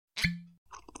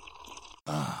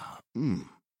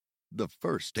The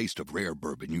first taste of rare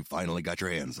bourbon you finally got your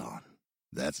hands on.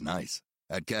 That's nice.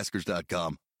 At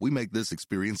Caskers.com, we make this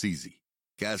experience easy.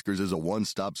 Caskers is a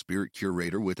one-stop spirit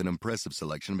curator with an impressive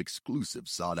selection of exclusive,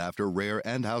 sought-after, rare,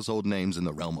 and household names in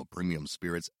the realm of premium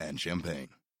spirits and champagne.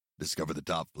 Discover the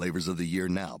top flavors of the year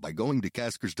now by going to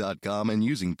Caskers.com and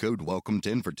using code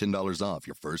WELCOME10 for $10 off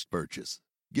your first purchase.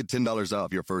 Get $10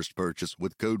 off your first purchase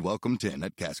with code WELCOME10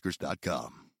 at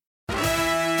Caskers.com.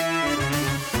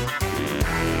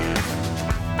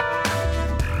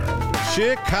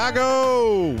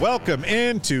 Chicago! Welcome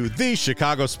into the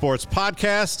Chicago Sports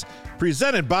Podcast,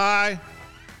 presented by...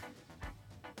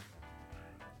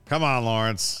 Come on,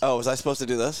 Lawrence. Oh, was I supposed to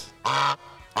do this?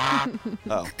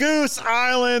 Goose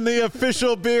Island, the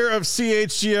official beer of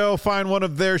CHGO. Find one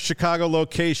of their Chicago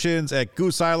locations at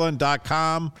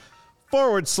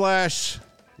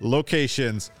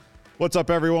gooseisland.com/locations. What's up,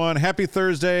 everyone? Happy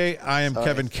Thursday. I am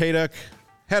Kevin Kaduk,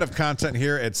 head of content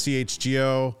here at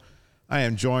CHGO. I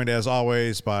am joined, as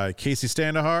always, by Casey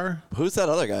Standahar. Who's that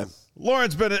other guy?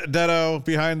 Lawrence Benedetto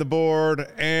behind the board,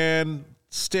 and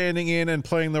standing in and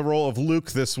playing the role of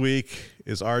Luke this week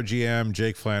is RGM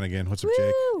Jake Flanagan. What's up,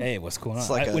 Jake? Hey, what's going on?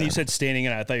 Like when you said standing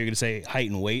in, I thought you were going to say height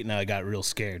and weight, and I got real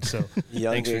scared. So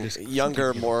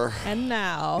younger, more... And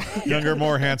now. Younger,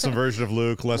 more handsome version of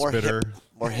Luke, less more bitter.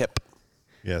 More hip.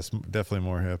 Yes, definitely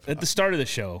more hip. At the start of the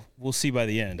show, we'll see by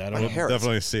the end. I don't know.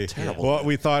 Definitely see. Terrible. Well,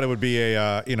 we thought it would be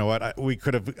a, you know what? I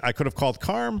could have called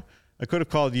Carm. I could have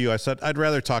called you. I said I'd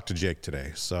rather talk to Jake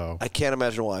today. So I can't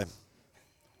imagine why.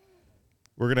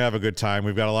 we're gonna have a good time.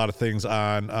 We've got a lot of things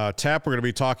on tap. We're gonna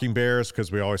be talking Bears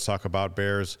because we always talk about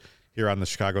Bears here on the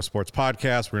Chicago Sports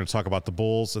Podcast. We're gonna talk about the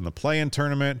Bulls and the play-in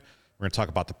tournament. We're gonna talk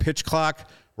about the pitch clock.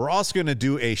 We're also gonna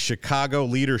do a Chicago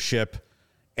leadership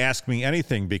Ask Me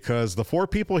Anything, because the four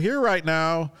people here right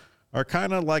now are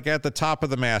kind of like at the top of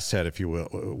the masthead, if you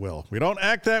will. We don't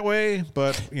act that way,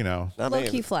 but, you know.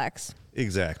 Low-key flex.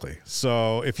 Exactly.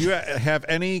 So if you have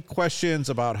any questions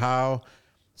about how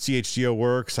CHGO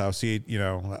works, how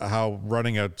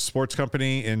running a sports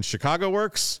company in Chicago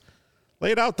works,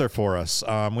 lay it out there for us.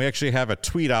 We actually have a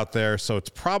tweet out there, so it's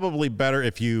probably better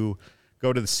if you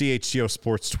go to the CHGO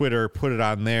Sports Twitter, put it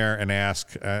on there, and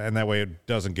ask, and that way it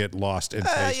doesn't get lost in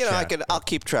today's chat. I'll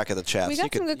keep track of the chats. We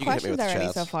got some good questions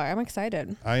already so far. I'm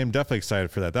excited. I am definitely excited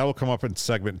for that. That will come up in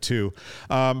segment 2.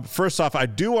 First off, I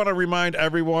do want to remind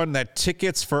everyone that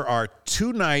tickets for our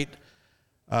 2-night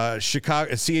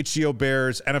Chicago CHGO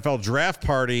Bears NFL Draft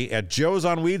Party at Joe's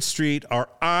on Weed Street are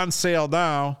on sale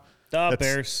now.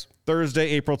 Bears. Thursday,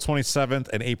 April 27th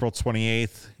and April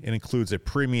 28th. It includes a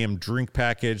premium drink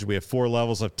package. We have 4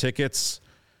 levels of tickets.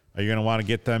 You're going to want to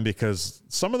get them because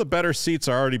some of the better seats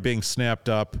are already being snapped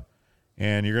up,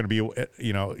 and you're going to be,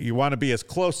 you want to be as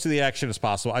close to the action as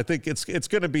possible. I think it's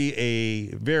going to be a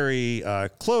very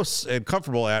close and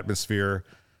comfortable atmosphere,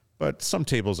 but some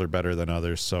tables are better than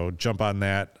others, so jump on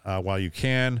that while you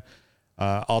can.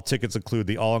 All tickets include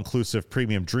the all-inclusive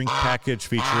premium drink package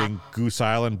featuring Goose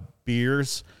Island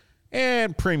beers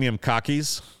and premium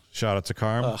cockies. Shout out to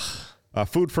Carm.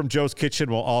 Food from Joe's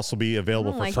Kitchen will also be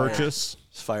available for purchase.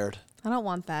 It's fired. I don't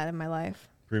want that in my life.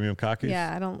 Premium cockies?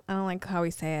 Yeah, I don't like how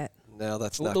we say it. No,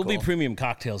 that's not There'll cool. be premium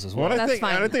cocktails as well. I think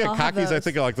fine. of I'll have cockies, I those.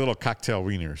 think of like little cocktail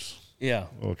wieners. Yeah.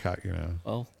 Little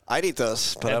Well, I'd eat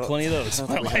those, but I I have don't, plenty of those I in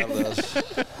don't my think we have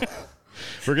life. those.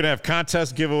 We're going to have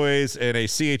contest giveaways and a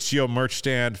CHGO merch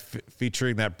stand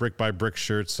featuring that Brick by Brick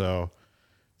shirt, so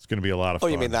it's going to be a lot of fun.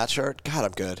 Oh, you mean that shirt? God,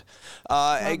 I'm good.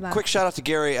 A quick shout out to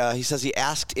Gary. He says he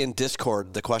asked in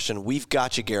Discord the question, "We've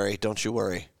got you, Gary. Don't you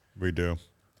worry." We do.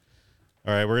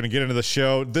 All right, we're going to get into the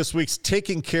show. This week's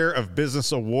Taking Care of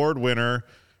Business Award winner.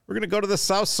 We're going to go to the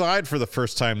South Side for the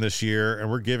first time this year,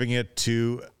 and we're giving it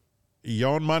to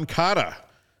Yoan Moncada,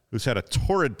 who's had a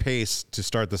torrid pace to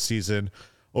start the season.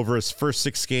 Over his first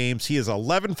 6 games, he is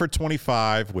 11 for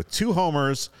 25 with 2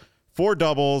 homers, 4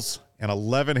 doubles, and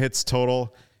 11 hits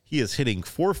total. He is hitting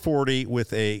 .440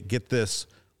 with a, get this,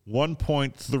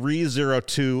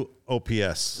 1.302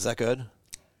 OPS. Is that good?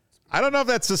 I don't know if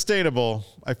that's sustainable.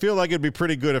 I feel like it'd be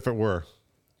pretty good if it were.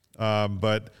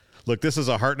 But look, this is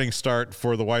a heartening start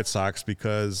for the White Sox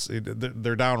because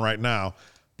they're down right now.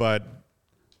 But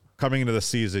coming into the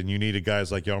season, you needed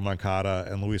guys like Yoan Moncada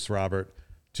and Luis Robert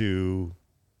to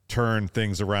turn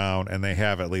things around, and they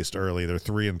have at least early. They're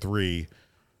 3-3.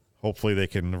 Hopefully they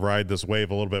can ride this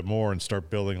wave a little bit more and start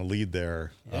building a lead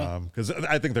there because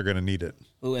I think they're going to need it.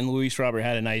 And Luis Robert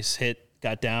had a nice hit,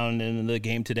 got down in the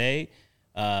game today.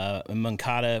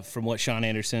 Moncada, from what Sean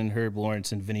Anderson, Herb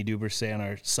Lawrence, and Vinny Duber say on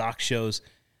our Sox shows,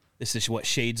 this is what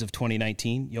shades of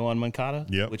 2019, Yoan Moncada,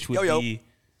 which would be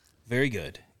very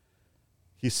good.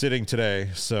 He's sitting today,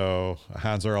 so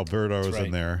Hanser Alberto is in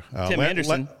there. Tim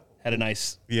Anderson had a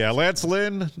nice... Yeah, Lance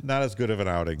Lynn, not as good of an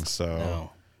outing.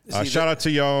 So no. Shout out to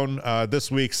Yon.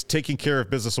 This week's Taking Care of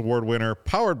Business Award winner,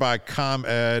 powered by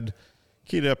ComEd.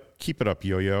 Keep it up,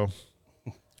 Yo-Yo.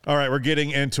 All right, we're getting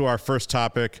into our first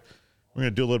topic. We're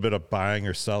going to do a little bit of buying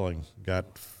or selling.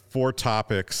 Got 4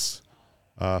 topics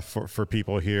for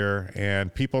people here,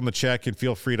 and people in the chat can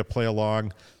feel free to play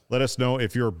along. Let us know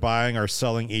if you're buying or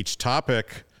selling each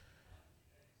topic.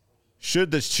 Should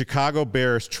the Chicago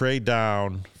Bears trade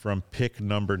down from pick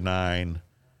number 9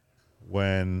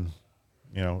 when,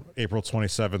 April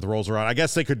 27th rolls around? I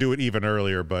guess they could do it even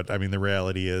earlier, but, I mean, the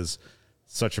reality is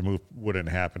such a move wouldn't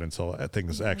happen until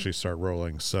things actually start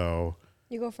rolling. So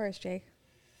you go first, Jake.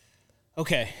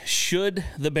 Okay. Should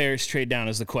the Bears trade down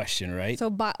is the question, right? So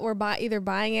we're either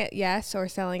buying it yes or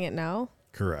selling it no?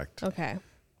 Correct. Okay.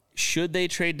 Should they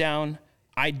trade down?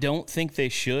 I don't think they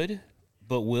should,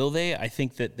 but will they? I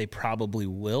think that they probably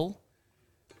will.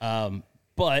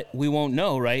 But we won't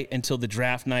know, right, until the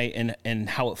draft night and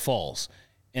how it falls.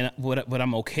 And what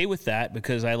I'm okay with that,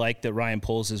 because I like that Ryan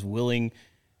Poles is willing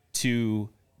to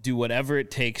do whatever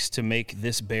it takes to make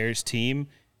this Bears team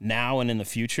now and in the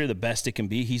future the best it can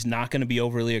be. He's not going to be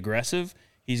overly aggressive.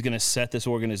 He's going to set this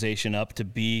organization up to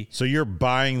be. So you're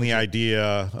buying the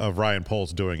idea of Ryan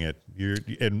Poles doing it.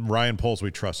 And Ryan Poles we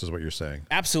trust is what you're saying.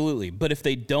 Absolutely. But if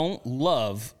they don't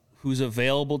love who's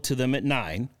available to them at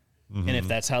 9, and if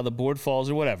that's how the board falls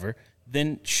or whatever,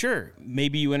 then sure,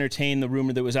 maybe you entertain the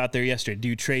rumor that was out there yesterday. Do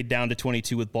you trade down to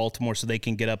 22 with Baltimore so they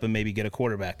can get up and maybe get a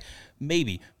quarterback?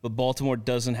 Maybe. But Baltimore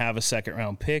doesn't have a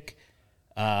second-round pick.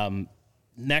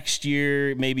 Next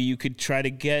year, maybe you could try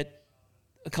to get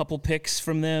a couple picks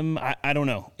from them. I don't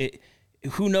know.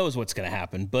 Who knows what's going to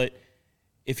happen? But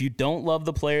if you don't love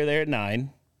the player there at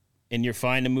 9 and you're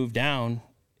fine to move down,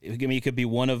 it could be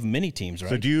one of many teams, right?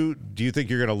 So do you think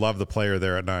you're going to love the player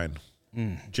there at 9?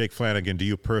 Jake Flanagan, do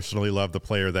you personally love the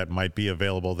player that might be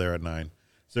available there at 9?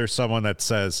 Is there someone that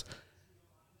says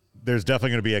there's definitely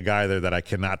going to be a guy there that I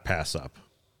cannot pass up?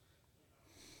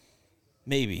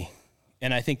 Maybe.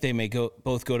 And I think they may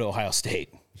both go to Ohio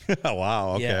State.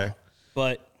 Wow, okay. Yeah.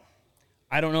 But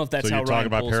I don't know if that's so how you're talking Ryan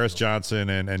about Poles Paris goes. Johnson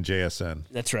and JSN.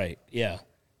 That's right, yeah.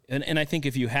 And I think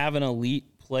if you have an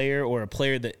elite player or a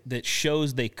player that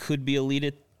shows they could be elite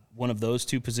at one of those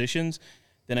two positions,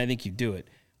 then I think you do it.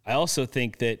 I also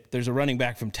think that there's a running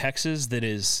back from Texas that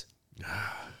is...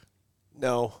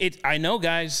 No. I know,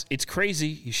 guys, it's crazy.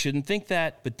 You shouldn't think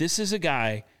that, but this is a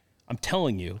guy, I'm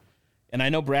telling you, and I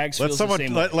know Braggs feels the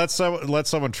same way. Let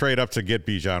someone trade up to get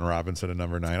Bijan Robinson at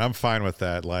number 9. I'm fine with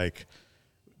that. Like,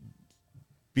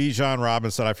 Bijan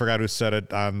Robinson, I forgot who said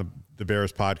it on the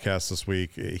Bears podcast this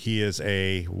week. He is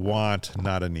a want,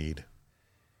 not a need.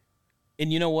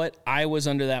 And you know what? I was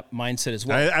under that mindset as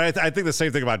well. I think the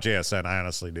same thing about JSN. I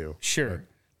honestly do. Sure.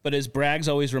 But as Braggs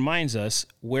always reminds us,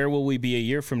 where will we be a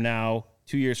year from now,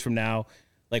 2 years from now?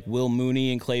 Like, will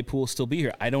Mooney and Claypool still be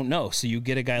here? I don't know. So you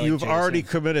get a guy like You've Jason. already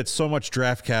committed so much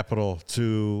draft capital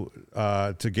to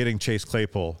getting Chase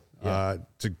Claypool,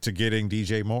 to getting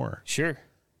DJ Moore. Sure.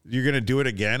 You're going to do it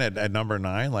again at number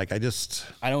 9? Like, I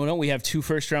don't know. We have 2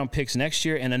 first-round picks next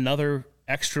year and another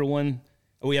extra one.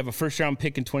 We have a first-round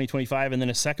pick in 2025 and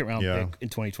then a second-round pick in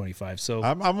 2025. So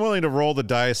I'm willing to roll the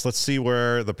dice. Let's see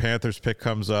where the Panthers pick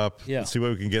comes up. Yeah. Let's see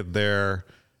what we can get there.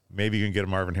 Maybe you can get a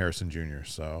Marvin Harrison Jr.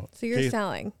 So you're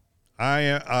selling.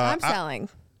 I'm selling.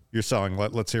 You're selling.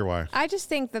 Let's hear why. I just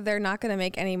think that they're not going to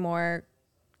make any more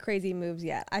crazy moves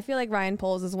yet. I feel like Ryan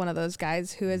Poles is one of those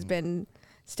guys who has been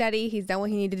steady. He's done what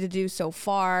he needed to do so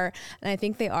far. And I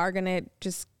think they are going to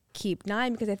just keep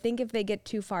 9 because I think if they get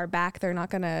too far back, they're not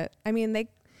going to,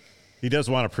 he does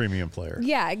want a premium player.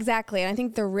 Yeah, exactly. And I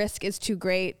think the risk is too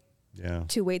great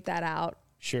to wait that out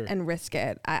and risk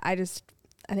it. I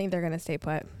think they're going to stay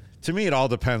put. To me, it all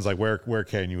depends. Like, where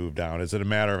can you move down? Is it a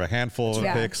matter of a handful of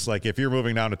picks? Like, if you're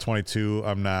moving down to 22,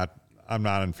 I'm not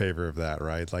in favor of that,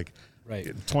 right? Like,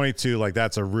 22, like,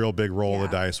 that's a real big roll of the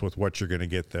dice with what you're going to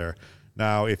get there.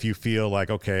 Now, if you feel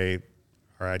like, okay,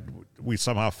 all right, we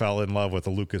somehow fell in love with a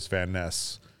Lucas Van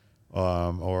Ness,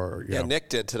 or you know, Nick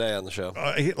did today on the show.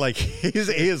 He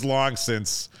is long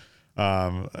since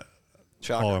fall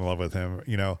in love with him.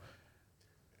 You know,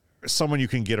 someone you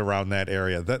can get around that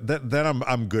area. Then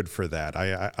I'm good for that.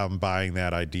 I'm buying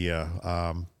that idea.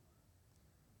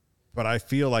 But I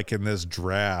feel like in this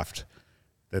draft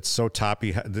that's so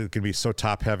that can be so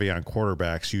top heavy on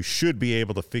quarterbacks, you should be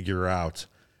able to figure out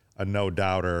a no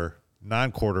doubter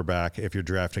non-quarterback if you're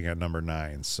drafting at number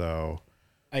 9. So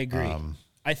I agree.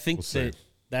 I think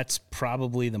that's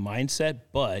probably the mindset,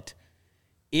 but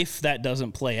if that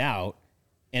doesn't play out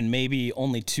and maybe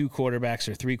only 2 quarterbacks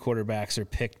or 3 quarterbacks are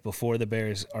picked before the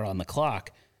Bears are on the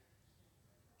clock,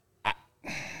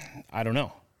 I don't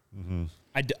know. Mm-hmm.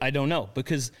 I don't know,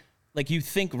 because like you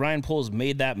think Ryan Poles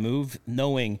made that move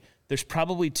knowing there's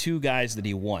probably 2 guys that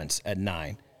he wants at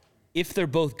 9. If they're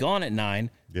both gone at 9,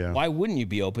 why wouldn't you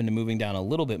be open to moving down a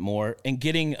little bit more and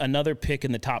getting another pick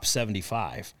in the top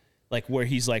 75? Like where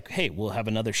he's like, hey, we'll have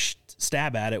another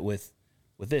stab at it with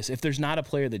this. If there's not a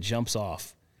player that jumps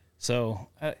off. So,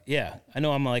 I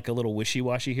know I'm like a little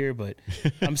wishy-washy here, but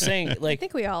I'm saying like. I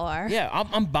think we all are. Yeah,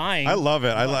 I'm buying. I love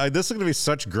it. This is going to be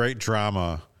such great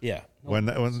drama. Yeah. When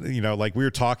like we were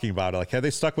talking about it, like had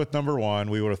they stuck with number 1,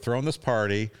 we would have thrown this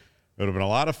party. It would have been a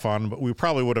lot of fun, but we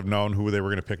probably would have known who they were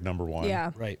going to pick number 1.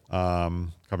 Yeah. Right.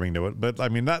 Coming to it. But I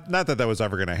mean, not that was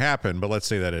ever going to happen, but let's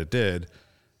say that it did.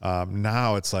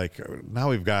 Now it's like, now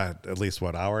we've got at least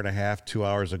hour and a half, 2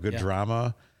 hours of good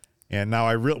drama. And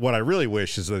now what I really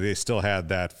wish is that they still had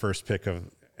that first pick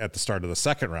at the start of the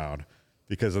second round,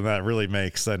 because then that really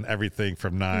makes then everything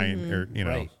from 9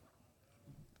 or,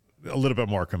 a little bit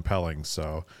more compelling.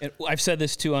 So and I've said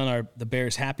this too on the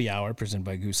Bears happy hour presented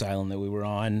by Goose Island that we were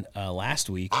on last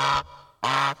week.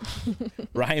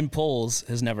 Ryan Poles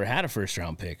has never had a first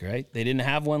round pick, right? They didn't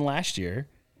have one last year.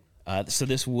 So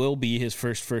this will be his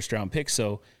first round pick.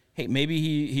 So, hey,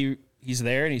 maybe he's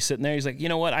there and he's sitting there. He's like, you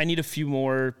know what? I need a few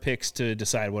more picks to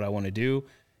decide what I want to do.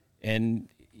 And,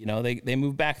 they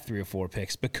move back 3 or 4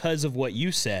 picks because of what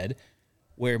you said,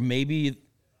 where maybe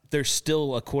there's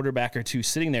still a quarterback or 2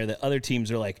 sitting there that other teams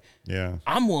are like,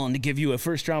 I'm willing to give you a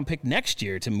first round pick next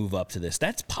year to move up to this.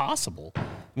 That's possible. I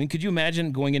mean, could you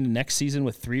imagine going into next season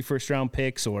with 3 first round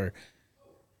picks or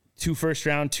 2 first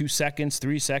round, 2 seconds,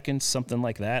 3 seconds, something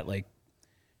like that? Like,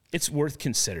 it's worth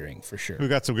considering for sure. We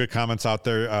got some good comments out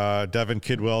there. Devin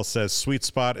Kidwell says sweet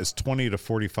spot is 20 to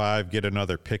 45. Get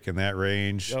another pick in that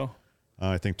range.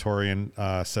 I think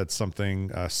Torian said something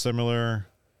similar.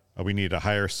 We need a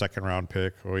higher second round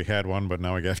pick. Well, we had one, but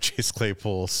now we got Chase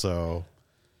Claypool, so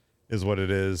is what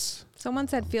it is. Someone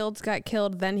said Fields got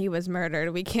killed, then he was murdered.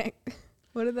 We can't.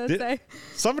 What did that say?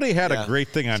 Somebody had a great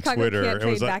thing on Chicago Twitter. Can't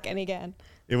trade back and again.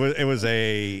 It was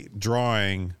a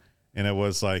drawing, and it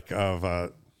was like of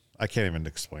I can't even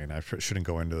explain. I shouldn't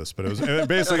go into this, but it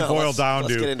basically boiled down to.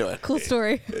 Let's get into it. Cool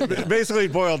story. Basically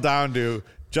boiled down to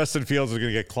Justin Fields is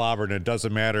going to get clobbered, and it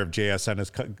doesn't matter if JSN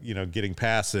is getting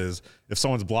passes. If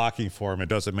someone's blocking for him, it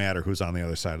doesn't matter who's on the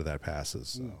other side of that passes.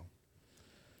 So.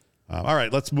 All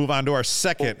right, let's move on to our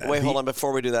second. Wait, hold on.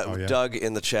 Before we do that, Doug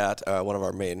in the chat, one of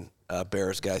our main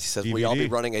Bears guys, he says, will y'all be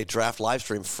running a draft live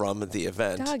stream from the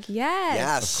event? Doug, yes.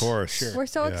 Yes. Of course. Sure. We're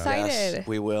so excited. Yes,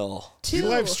 we will. We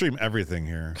live stream everything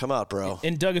here. Come out, bro.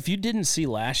 And Doug, if you didn't see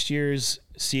last year's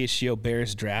CHGO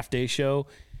Bears Draft Day show,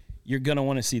 you're going to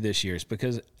want to see this year's,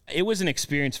 because it was an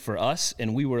experience for us,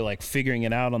 and we were like figuring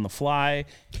it out on the fly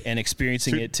and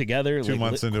experiencing it together. 2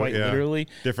 months into quite it, literally.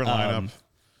 Different lineup.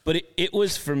 But it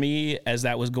was, for me, as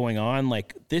that was going on,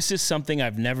 like, this is something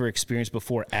I've never experienced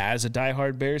before as a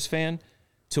diehard Bears fan,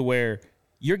 to where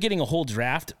you're getting a whole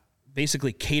draft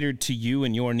basically catered to you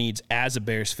and your needs as a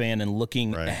Bears fan, and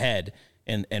looking ahead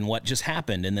and what just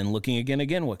happened, and then looking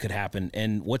again what could happen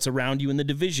and what's around you in the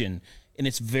division. And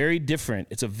it's very different.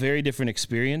 It's a very different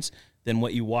experience than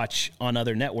what you watch on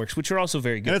other networks, which are also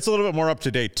very good. And it's a little bit more up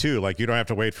to date too. Like, you don't have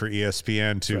to wait for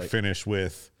ESPN to finish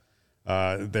with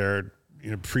their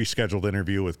pre-scheduled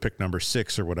interview with pick number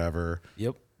 6 or whatever.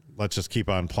 Yep. Let's just keep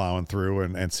on plowing through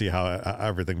and see how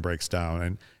everything breaks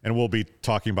down. And we'll be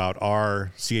talking about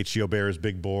our CHGO Bears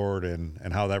big board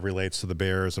and how that relates to the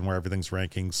Bears and where everything's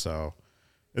ranking. So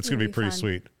it's going to be pretty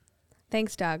sweet.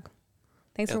 Thanks, Doug.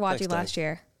 Thanks for watching last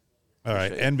year. All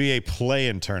right, NBA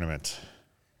play-in tournament.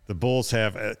 The Bulls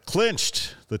have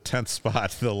clinched the 10th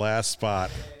spot, the last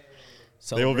spot.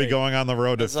 They will be going on the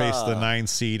road to face the 9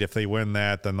 seed. If they win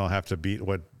that, then they'll have to beat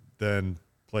then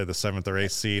play the 7th or 8th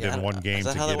seed in one game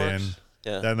to get in.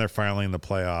 Yeah. Then they're finally in the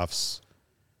playoffs.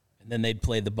 And then they'd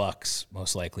play the Bucks,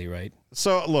 most likely, right?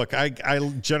 So, look, I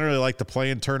generally like the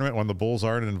play-in tournament when the Bulls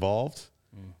aren't involved.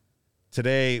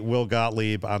 Today, Will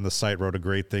Gottlieb on the site wrote a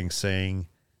great thing saying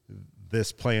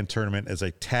this play-in tournament is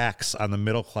a tax on the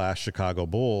middle-class Chicago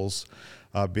Bulls,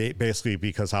 basically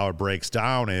because how it breaks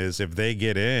down is if they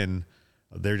get in,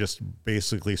 they're just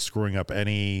basically screwing up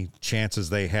any chances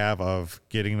they have of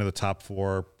getting into the top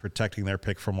 4, protecting their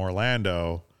pick from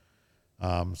Orlando.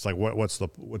 It's like, what's the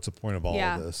point of all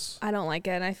of this? I don't like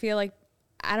it. And I feel like,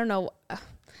 I don't know,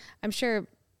 I'm sure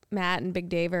Matt and Big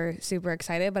Dave are super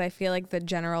excited, but I feel like the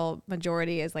general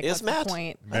majority is like, what's Matt? the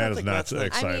point? Matt is not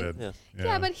excited. I mean,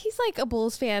 yeah, but he's like a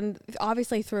Bulls fan,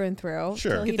 obviously through and through.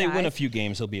 Sure. If they win a few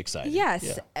games, he'll be excited.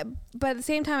 Yes. Yeah. But at the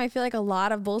same time, I feel like a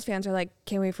lot of Bulls fans are like,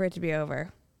 can't wait for it to be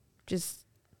over. Just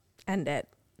end it.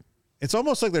 It's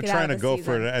almost like they're trying to go season.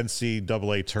 for an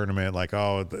NCAA tournament, like,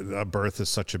 oh, a berth is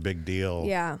such a big deal.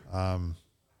 Yeah.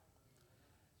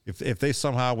 If they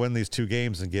somehow win these 2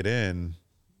 games and get in,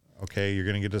 okay, you're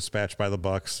going to get dispatched by the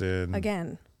Bucks in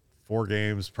Again. 4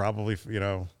 games, probably,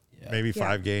 maybe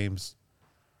 5 games.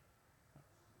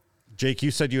 Jake, you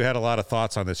said you had a lot of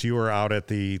thoughts on this. You were out at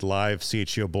the live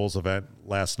CHGO Bulls event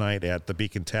last night at the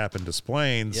Beacon Tap in Des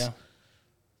Plaines. Yeah.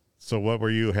 So what were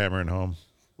you hammering home?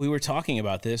 We were talking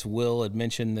about this. Will had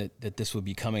mentioned that this would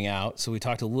be coming out. So we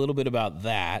talked a little bit about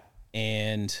that.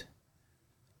 And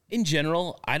in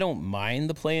general, I don't mind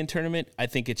the play-in tournament. I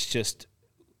think it's just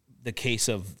the case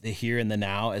of the here and the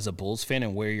now as a Bulls fan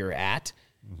and where you're at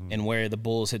and where the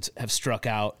Bulls have struck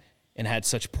out and had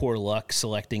such poor luck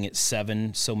selecting at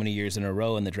 7 so many years in a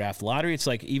row in the draft lottery. It's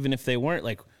like, even if they weren't,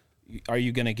 like, are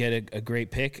you going to get a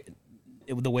great pick?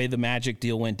 The way the Magic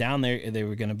deal went down there, they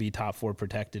were going to be top 4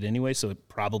 protected anyway, so it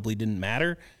probably didn't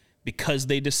matter because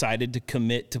they decided to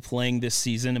commit to playing this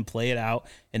season and play it out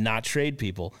and not trade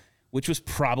people, which was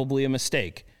probably a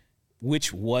mistake.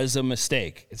 It's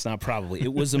not probably.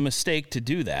 It was a mistake to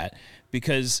do that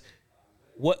because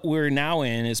what we're now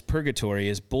in is purgatory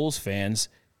as Bulls fans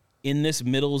in this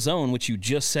middle zone, which you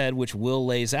just said, which Will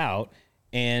lays out,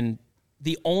 and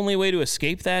the only way to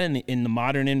escape that in the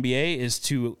modern NBA is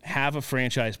to have a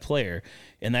franchise player,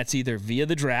 and that's either via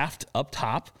the draft up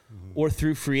top or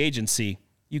through free agency.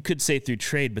 You could say through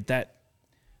trade, but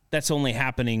that's only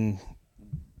happening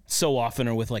so often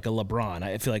or with like a LeBron.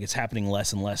 I feel like it's happening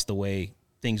less and less the way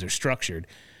things are structured.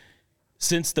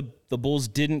 Since the Bulls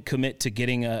didn't commit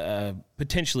to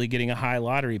potentially getting a high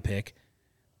lottery pick,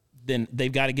 then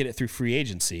they've got to get it through free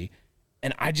agency.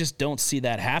 And I just don't see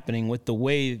that happening with the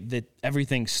way that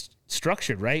everything's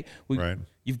structured, right? Right.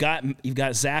 You've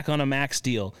got Zach on a max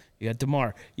deal. You got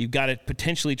DeMar. You've got to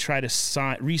potentially try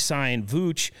to re-sign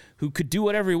Vooch, who could do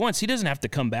whatever he wants. He doesn't have to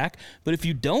come back. But if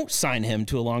you don't sign him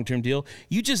to a long-term deal,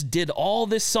 you just did all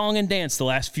this song and dance the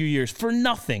last few years for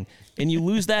nothing, and you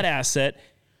lose that asset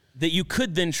that you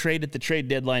could then trade at the trade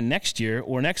deadline next year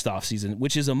or next offseason,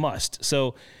 which is a must.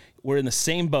 So we're in the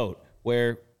same boat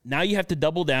where now you have to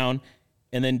double down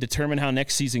and then determine how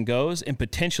next season goes and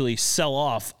potentially sell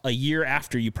off a year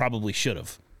after you probably should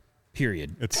have,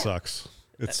 period. It sucks.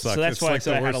 It sucks. So that's it's why like I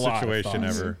said the I had a worst lot situation of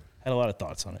thoughts. ever. Had a lot of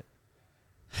thoughts on it.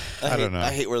 I don't know.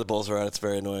 I hate where the Bulls are at. It's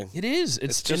very annoying. It is.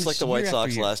 It's just like the White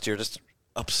Sox last year, just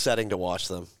upsetting to watch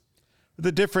them.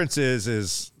 The difference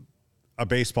is a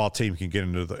baseball team can get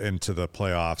into the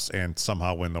playoffs and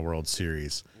somehow win the World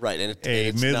Series. Right, and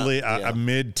a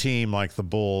mid team like the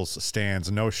Bulls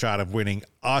stands no shot of winning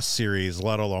a series,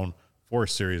 let alone 4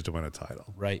 series to win a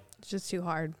title. Right. It's just too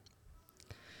hard.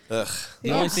 Ugh.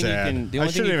 The only thing Sad. you can. I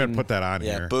shouldn't even put that on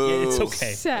Yeah, here. boo. Yeah, it's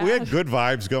okay. Sad. We had good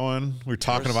vibes going. We were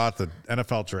talking about the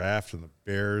NFL draft and the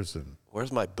Bears and.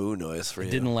 Where's my boo noise for you?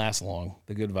 It didn't last long.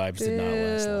 The good vibes did not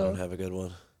last I long. don't have a good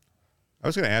one. I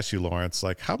was going to ask you, Lawrence,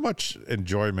 like how much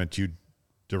enjoyment you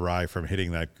derive from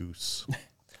hitting that goose.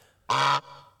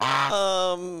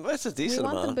 That's a decent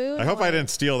want the amount. boo I hope I noise. didn't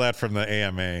steal that from the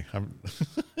AMA.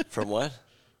 From what?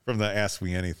 From the Ask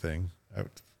Me Anything.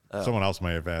 Someone else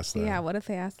might have asked that. Yeah, what if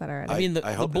they asked that already? I mean,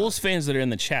 the hope Bulls fans that are in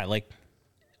the chat, like,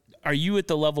 are you at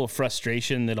the level of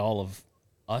frustration that all of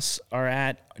us are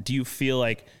at? Do you feel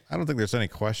like, I don't think there's any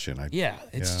question.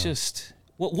 it's just,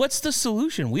 what's the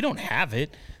solution? We don't have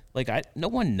it. Like, no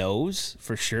one knows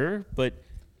for sure, but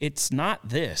it's not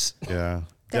this. Yeah.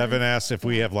 Devin asked if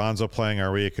we have Lonzo playing,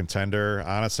 are we a contender?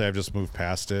 Honestly, I've just moved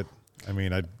past it. I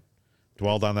mean, I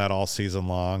dwelled on that all season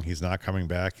long. He's not coming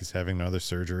back. He's having another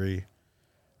surgery.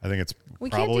 I think it's We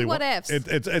can't probably do what ifs.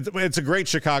 It's a great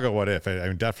Chicago what if. I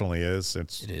mean, definitely is.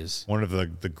 It is. one of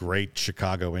the great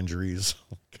Chicago injuries.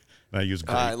 And I use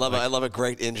great. I love a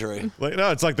great injury.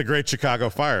 No, it's like the Great Chicago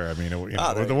Fire. I mean,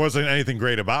 there wasn't anything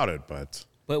great about it, but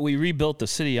we rebuilt the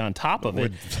city on top of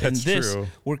it. That's true.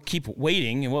 We keep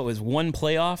waiting. And what was one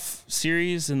playoff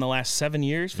series in the last 7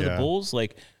 years for the Bulls?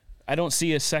 Like, I don't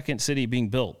see a second city being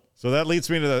built. So that leads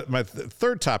me to my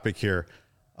third topic here.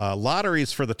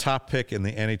 Lotteries for the top pick in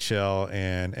the NHL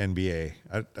and NBA.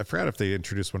 I forgot if they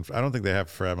introduced one. I don't think they have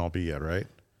for MLB yet, right?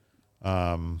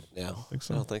 Yeah, think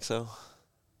so. I don't think so.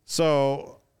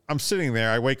 So I'm sitting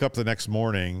there. I wake up the next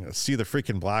morning, see the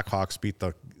freaking Blackhawks beat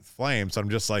the Flames. I'm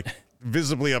just like,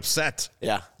 visibly upset.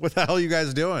 Yeah. What the hell are you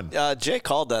guys doing? Jay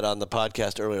called that on the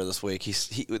podcast earlier this week.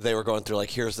 They were going through, like,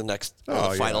 here's the next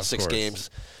the final 6 games,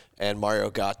 and Mario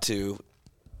got to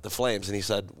the Flames, and he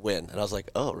said, win. And I was like,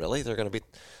 oh, really? They're going to be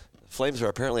 – Flames are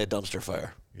apparently a dumpster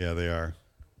fire. Yeah, they are.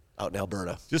 Out in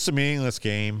Alberta. Just a meaningless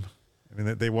game. I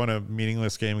mean, they won a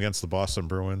meaningless game against the Boston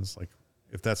Bruins. Like,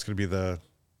 if that's going to be the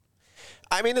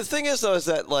 – I mean, the thing is, though, is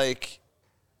that, like,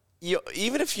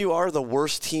 even if you are the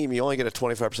worst team, you only get a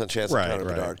 25% chance of Connor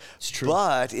Bedard. It's true.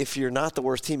 But if you're not the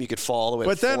worst team, you could fall all the way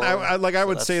But to then, 4. I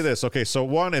would say this. Okay, so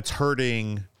one, it's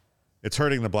hurting the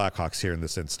Blackhawks here in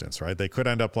this instance, right? They could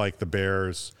end up like the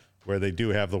Bears, where they do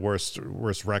have the worst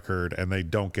record, and they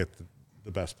don't get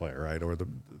the best player, right, or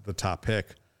the top pick.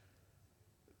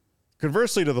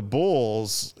 Conversely to the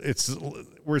Bulls,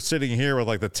 we're sitting here with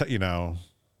like the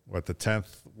 10th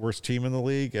worst team in the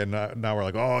league, and now we're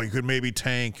like, oh, you could maybe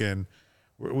tank, and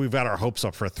we've got our hopes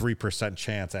up for a 3%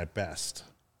 chance at best.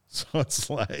 So it's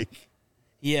like,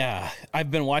 yeah, I've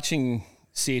been watching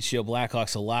CHGO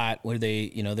Blackhawks a lot, where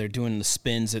they're doing the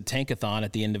spins at Tankathon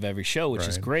at the end of every show, which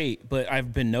is great. But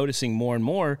I've been noticing more and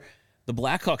more the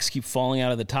Blackhawks keep falling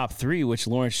out of the top 3, which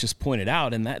Lawrence just pointed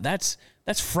out, and that's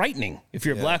frightening if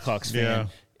you're a Blackhawks fan.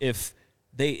 If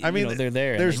they're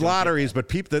there. There's lotteries, but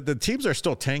the teams are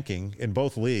still tanking in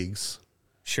both leagues.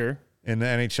 Sure. In the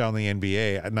NHL and the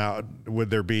NBA. Now, would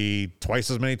there be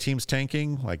twice as many teams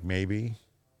tanking? Like, maybe.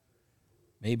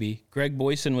 Greg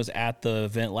Boyson was at the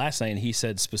event last night, and he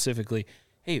said specifically,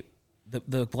 hey,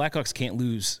 the Blackhawks can't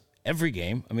lose every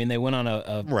game. I mean, they went on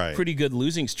a pretty good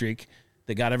losing streak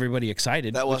that got everybody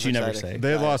excited, that was which you exciting. never say.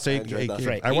 They lost 8 games.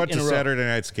 Right, I went to 8 in a row. Saturday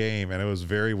night's game, and it was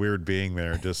very weird being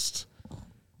there. Just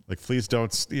like, please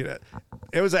don't.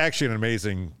 It was actually an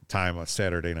amazing time on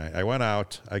Saturday night. I went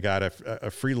out. I got a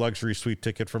free luxury suite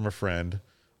ticket from a friend.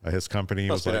 His company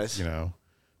was like, nice. so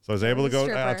I was able to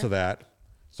go out to that.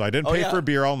 So I didn't pay for a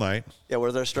beer all night. Yeah,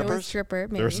 were there It strippers? was stripper,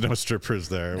 maybe. There was no strippers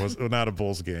there. It was not a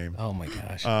Bulls game. Oh, my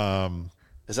gosh.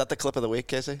 Is that the clip of the week,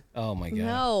 Casey? Oh, my God.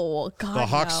 No, God, The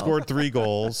Hawks no. scored 3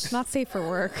 goals. Not safe for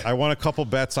work. I won a couple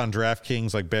bets on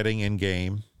DraftKings, like betting in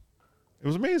game. It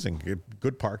was amazing.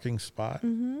 Good parking spot.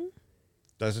 Mm-hmm.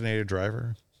 Designated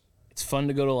driver. It's fun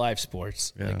to go to live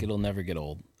sports. Yeah. Like, it'll never get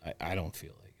old. I don't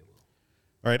feel like it will.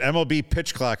 All right, MLB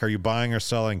pitch clock. Are you buying or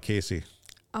selling, Casey?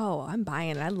 Oh, I'm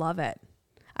buying it. I love it.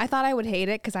 I thought I would hate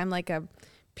it because I'm like a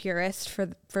purist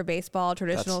for baseball,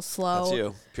 traditional slow that's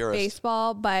you, purist.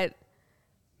 baseball, but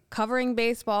covering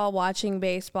baseball, watching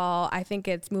baseball, I think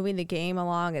it's moving the game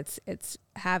along. It's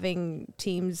having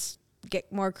teams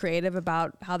get more creative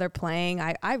about how they're playing.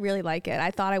 I really like it.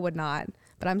 I thought I would not,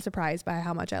 but I'm surprised by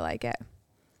how much I like it.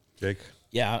 Jake?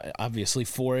 Yeah, obviously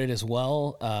for it as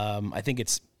well. I think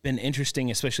it's been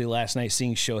interesting, especially last night,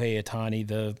 seeing Shohei Ohtani,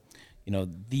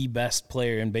 the best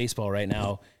player in baseball right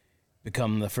now,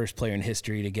 become the first player in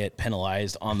history to get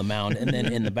penalized on the mound and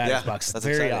then in the batter's box. That's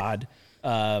very exciting.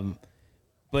 odd.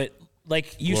 But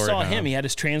like you saw him, he had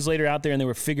his translator out there and they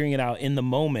were figuring it out in the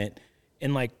moment.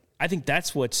 And like, I think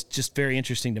that's what's just very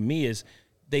interesting to me is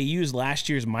they used last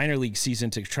year's minor league season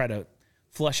to try to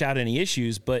flush out any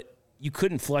issues, but you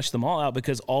couldn't flush them all out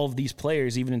because all of these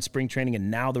players, even in spring training and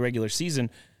now the regular season,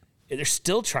 they're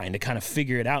still trying to kind of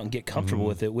figure it out and get comfortable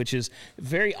with it, which is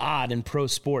very odd in pro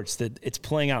sports that it's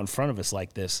playing out in front of us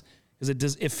like this.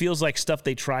 Because it feels like stuff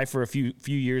they try for a few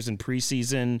years in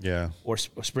preseason or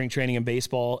spring training in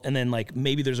baseball, and then like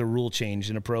maybe there's a rule change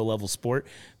in a pro level sport.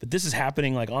 But this is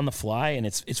happening like on the fly, and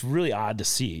it's really odd to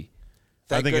see.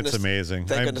 I think it's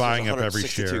amazing. I'm buying up every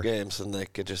share. Games, and they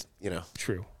could just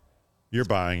True. You're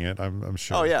buying it, I'm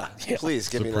sure. Oh yeah, please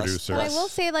give me producer. But I will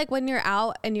say, like when you're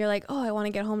out and you're like, oh, I want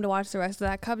to get home to watch the rest of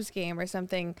that Cubs game or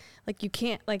something, like you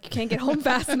can't get home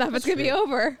fast enough. It's gonna be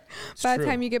over by the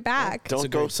time you get back. Don't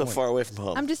go so far away from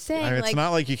home. I'm just saying, it's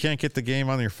not like you can't get the game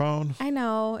on your phone. I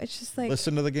know. It's just like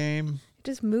Listen to the game. it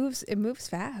just moves. It moves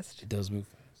fast. It does move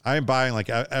fast. I am buying like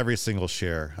every single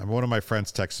share. One of my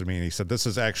friends texted me and he said this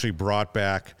has actually brought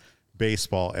back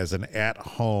baseball as an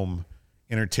at-home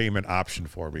entertainment option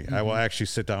for me. I will actually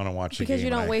sit down and watch the game Because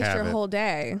you don't waste your whole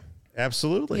day.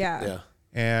 Absolutely. Yeah.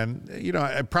 And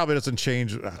it probably doesn't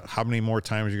change how many more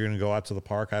times you're going to go out to the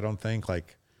park. I don't think.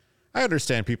 Like, I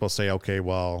understand people say, okay,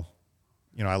 well,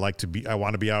 I want to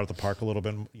be out at the park a little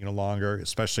bit, longer,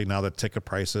 especially now that ticket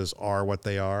prices are what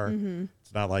they are. Mm-hmm.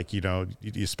 It's not like, you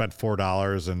spent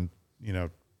 $4 and,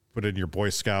 put in your Boy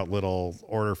Scout little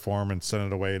order form and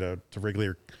send it away to Wrigley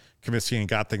or Comiskey and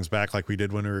got things back like we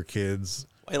did when we were kids.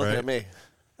 Why are you looking at me?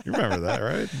 You remember that,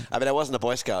 right? I mean, I wasn't a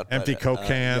Boy Scout. Empty Coke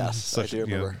cans. Yes, I do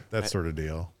remember. That sort of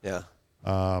deal. Yeah.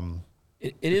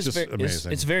 It is just very,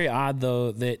 amazing. it's very odd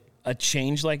though that a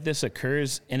change like this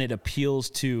occurs and it appeals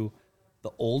to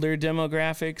the older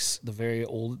demographics, the very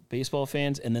old baseball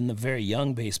fans, and then the very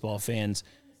young baseball fans,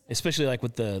 especially like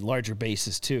with the larger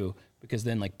bases too, because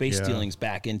then like base stealing's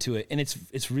back into it. And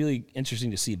it's really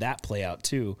interesting to see that play out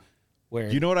too. Where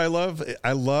you know what I love?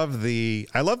 I love the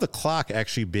clock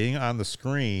actually being on the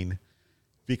screen,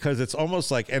 because it's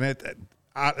almost like, and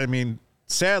I mean,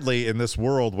 sadly in this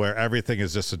world where everything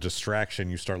is just a distraction,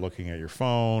 you start looking at your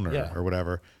phone or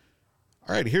whatever.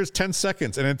 All right, here's 10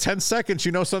 seconds. And in 10 seconds,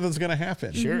 you know something's going to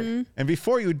happen. Sure. Mm-hmm. And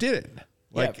before you didn't.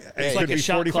 Like, it's it like could a be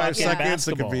shot 45 clock in seconds.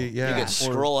 It could be, You can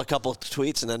scroll a couple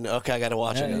tweets and then, okay, I got to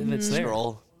watch it. it's there.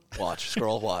 Scroll, watch,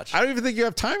 scroll, watch. I don't even think you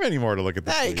have time anymore to look at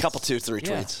the Hey, a tweets. couple, 2-3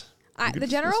 tweets. The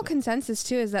general consensus,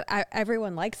 too, is that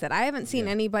everyone likes it. I haven't seen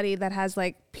anybody that has,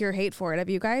 like, pure hate for it. Have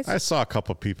you guys? I saw a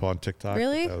couple people on TikTok.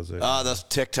 Really? That was it. Oh, those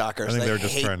TikTokers. I think they're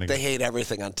just trying to They hate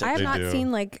everything on I TikTok. have They not do.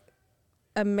 seen, like,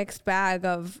 a mixed bag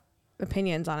of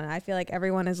opinions on it. I feel like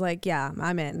everyone is like, yeah,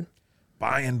 I'm in.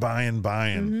 Buying.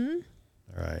 Mm-hmm.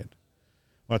 All right.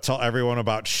 I want to tell everyone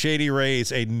about Shady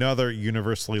Rays, another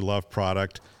universally loved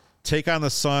product. Take on the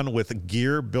sun with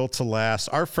gear built to last.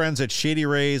 Our friends at Shady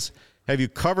Rays have you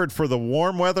covered for the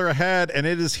warm weather ahead, and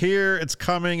it is here. It's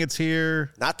coming. It's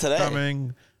here. Not today.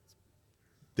 Coming.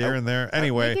 There and there.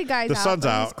 Anyway, Naked guys the sun's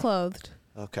but he's out. clothed.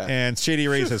 Okay. And Shady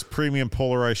Rays has premium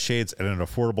polarized shades at an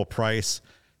affordable price.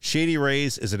 Shady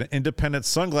Rays is an independent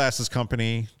sunglasses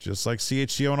company, just like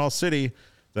CHGO and All City,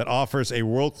 that offers a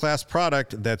world-class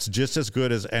product that's just as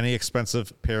good as any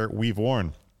expensive pair we've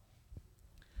worn.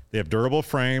 They have durable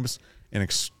frames and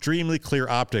extremely clear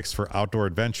optics for outdoor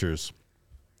adventures.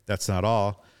 That's not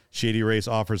all. Shady Rays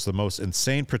offers the most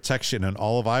insane protection in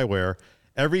all of eyewear.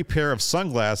 Every pair of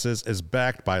sunglasses is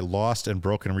backed by lost and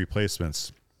broken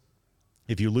replacements.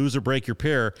 If you lose or break your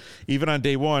pair, even on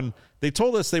day one, they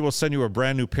told us they will send you a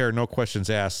brand new pair, no questions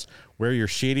asked. Wear your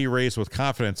Shady Rays with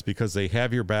confidence because they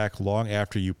have your back long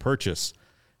after you purchase.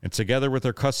 And together with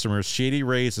their customers, Shady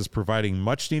Rays is providing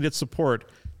much-needed support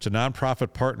to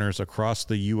nonprofit partners across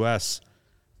the U.S.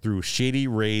 through Shady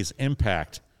Rays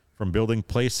Impact, from building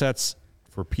play sets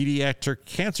for pediatric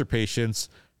cancer patients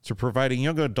to providing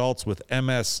young adults with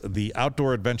MS the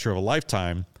outdoor adventure of a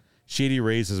lifetime. Shady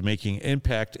Rays is making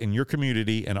impact in your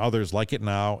community and others like it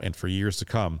now and for years to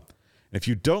come. And if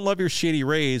you don't love your Shady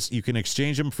Rays, you can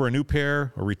exchange them for a new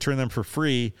pair or return them for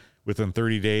free within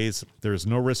 30 days. There is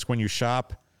no risk when you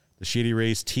shop. The Shady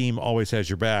Rays team always has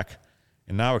your back.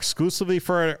 And now exclusively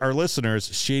for our listeners,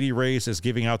 Shady Rays is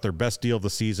giving out their best deal of the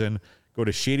season. Go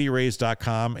to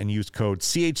shadyrays.com and use code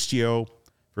CHGO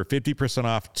for 50%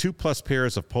 off 2+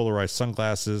 pairs of polarized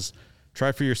sunglasses.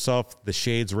 Try for yourself the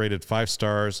shades rated 5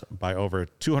 stars by over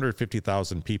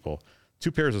 250,000 people.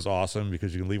 2 pairs is awesome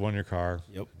because you can leave one in your car.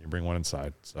 Yep. You bring one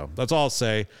inside. So that's all I'll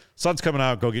say. Sun's coming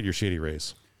out. Go get your Shady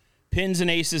Rays. Pins and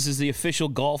Aces is the official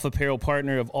golf apparel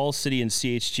partner of All City and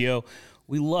CHGO.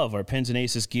 We love our Pins and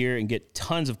Aces gear and get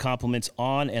tons of compliments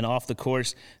on and off the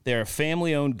course. They're a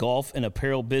family-owned golf and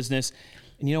apparel business.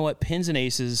 And you know what? Pins and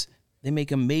Aces, they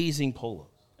make amazing polos.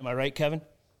 Am I right, Kevin?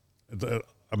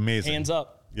 Amazing. Hands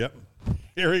up. Yep.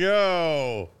 Here we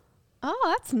go.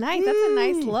 Oh, that's nice. That's a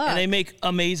nice look. And they make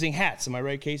amazing hats. Am I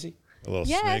right, Casey? A little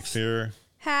Yes. snakes here.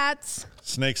 Hats.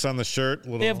 Snakes on the shirt.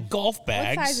 They have golf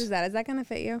bags. What size is that? Is that going to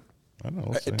fit you? I don't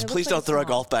know. We'll see. Please like don't throw a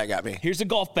small. golf bag at me. Here's a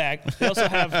golf bag. They also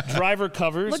have driver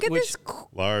covers. Look at which this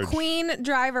Large. queen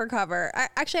driver cover.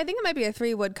 Actually, I think it might be a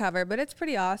 3-wood cover, but it's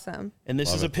pretty awesome. And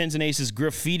this is a Pins and Aces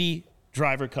graffiti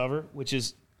driver cover, which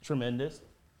is tremendous.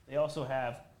 They also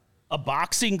have a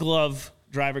boxing glove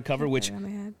driver cover, which on my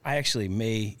head. I actually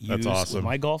may use awesome. with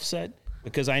my golf set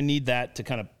because I need that to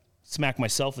kind of smack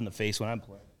myself in the face when I'm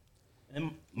playing. And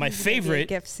then my It's gonna be a favorite,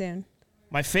 gift soon.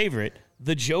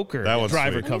 the Joker That one's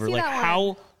driver sweet. cover. Let me see Like that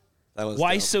how, That was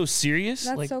why dope. so serious?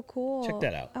 That's Like, so cool. Check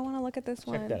that out. I want to look at this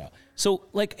one. Check that out. So,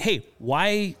 like, hey,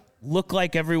 why look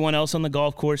like everyone else on the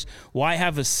golf course? Why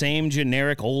have the same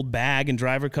generic old bag and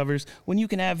driver covers when you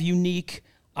can have unique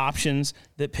options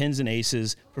that Pins and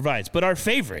Aces provides? But our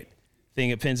favorite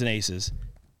thing at Pins and Aces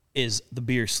is the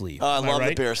beer sleeve. Oh, I Am love the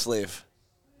right? beer sleeve.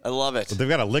 I love it. They've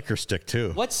got a liquor stick,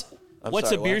 too. What's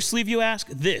sorry, a beer what? sleeve, you ask?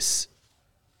 This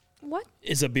What?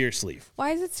 is a beer sleeve.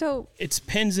 Why is it so? It's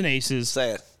Pins and Aces.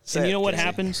 Say it. Say And you it, know what Casey.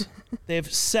 happens? They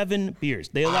have 7 beers.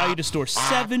 They allow you to store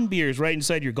 7 beers right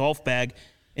inside your golf bag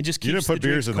and just keeps You didn't put the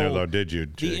beers drink in there, cold though, did you,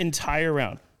 the Jake? entire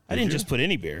round. I didn't just put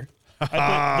any beer. I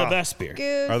put the best beer.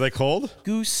 Goose. Are they cold?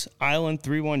 Goose Island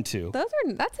 312. That's a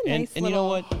And, nice and you little. know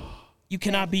what? You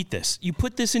cannot beat this. You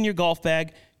put this in your golf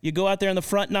bag. You go out there on the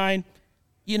front 9.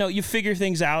 You know, you figure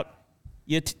things out.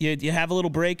 You have a little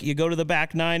break, you go to the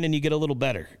back nine, and you get a little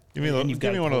better. Give me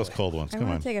one of those cold ones. Come on.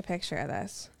 I want to take a picture of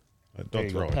this. Don't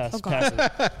throw it.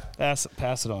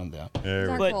 Pass it on down. It's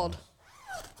not cold.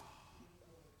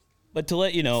 But to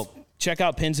let you know, check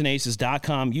out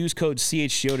pinsandaces.com. Use code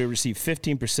CHGO to receive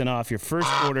 15% off your first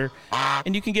order,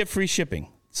 and you can get free shipping.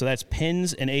 So that's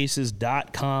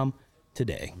pinsandaces.com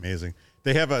today. Amazing.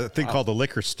 They have a thing called the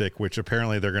liquor stick, which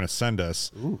apparently they're going to send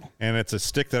us. Ooh. And it's a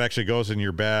stick that actually goes in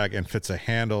your bag and fits a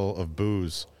handle of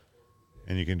booze,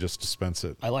 and you can just dispense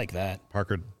it. I like that.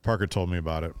 Parker told me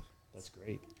about it. That's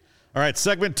great. All right,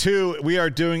 segment 2, we are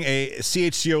doing a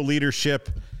CHGO leadership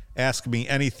Ask Me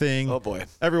Anything. Oh, boy.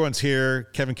 Everyone's here.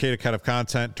 Kevin Kadek, head of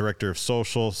content, director of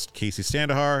social, Casey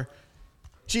Standahar,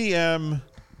 GM,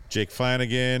 Jake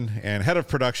Flanagan, and head of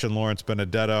production, Lawrence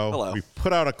Benedetto. Hello. We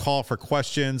put out a call for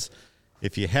questions.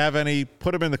 If you have any,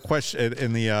 put them in the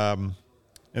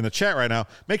chat right now.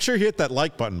 Make sure you hit that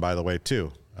like button, by the way,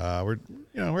 too. We're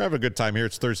having a good time here.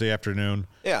 It's Thursday afternoon.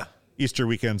 Yeah. Easter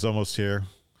weekend's almost here.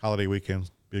 Holiday weekend.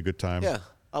 Be a good time. Yeah.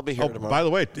 I'll be here tomorrow. By the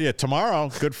way,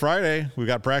 tomorrow, Good Friday, we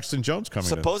got Braxton Jones coming.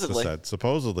 Supposedly.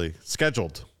 Supposedly.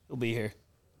 Scheduled. He'll be here.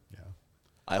 Yeah.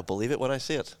 I'll believe it when I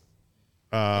see it.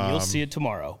 And you'll see it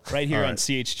tomorrow, right here on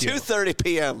CHGO. 2:30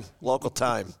 p.m. local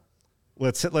time.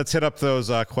 Let's hit up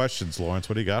those questions, Lawrence.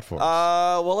 What do you got for us?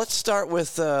 Well, let's start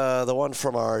with the one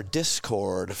from our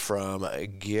Discord from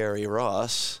Gary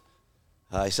Ross.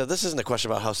 He said, this isn't a question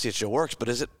about how CHGO works, but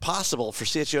is it possible for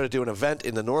CHGO to do an event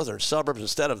in the northern suburbs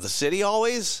instead of the city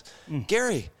always?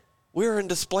 Gary, we were in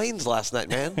Des Plaines last night,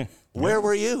 man. Where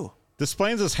were you? Des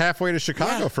Plaines is halfway to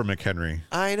Chicago from McHenry.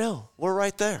 I know. We're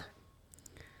right there.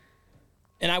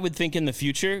 And I would think in the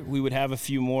future we would have a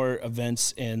few more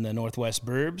events in the Northwest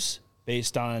Burbs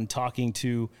based on talking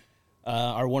to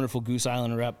our wonderful Goose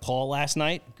Island rep, Paul, last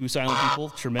night. Goose Island people,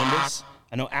 tremendous.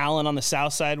 I know Alan on the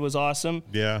south side was awesome.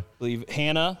 Yeah. I believe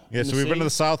Hannah. Yeah, so we've been to the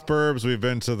South Burbs. We've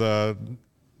been to the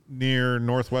near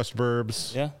Northwest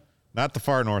Burbs. Yeah. Not the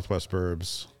far Northwest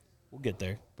Burbs. We'll get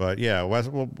there. But yeah,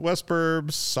 West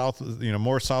Burbs, South,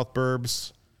 more South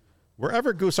Burbs.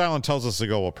 Wherever Goose Island tells us to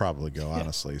go, we'll probably go,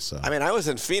 honestly. So I mean, I was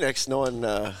in Phoenix. No one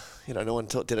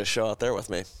did a show out there with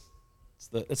me.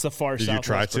 It's the far south. Did you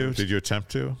try to? Did you attempt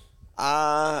to?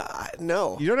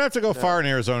 No. You don't have to go far in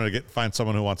Arizona to find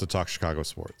someone who wants to talk Chicago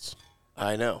sports.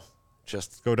 I know.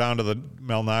 Just go down to the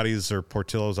Malnati's or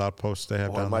Portillo's outpost they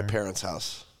have down there. my parents'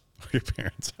 house. Your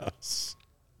parents' house.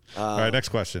 All right, next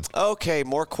question. Okay,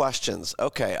 more questions.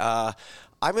 Okay, I'm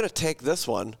going to take this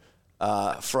one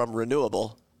from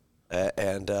Renewable,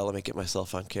 and let me get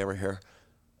myself on camera here.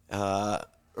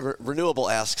 Renewable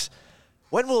asks,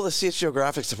 when will the CHGO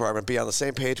graphics department be on the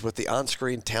same page with the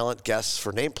on-screen talent guests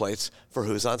for nameplates for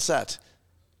who's on set?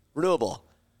 Renewable,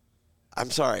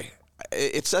 I'm sorry.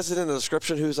 It says it in the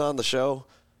description who's on the show.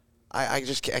 I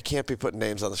can't be putting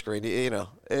names on the screen.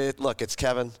 Look, it's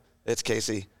Kevin, it's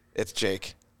Casey, it's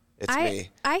Jake, it's me.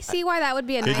 I see why that would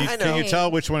be a nice name. Can you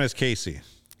tell which one is Casey?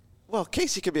 Well,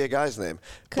 Casey could be a guy's name,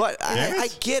 but I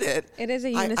get it. It is a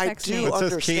unisex I do name.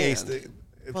 understand.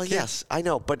 Well, yes, I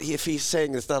know, but if he's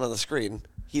saying it's not on the screen,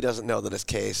 he doesn't know that it's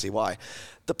KACY.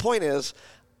 The point is,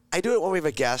 I do it when we have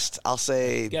a guest. I'll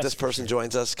say this person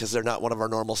joins us because they're not one of our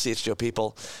normal CHGO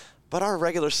people. But our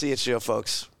regular CHGO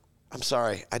folks, I'm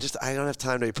sorry. I don't have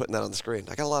time to be putting that on the screen.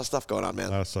 I got a lot of stuff going on, man.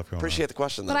 A lot of stuff going on. Appreciate the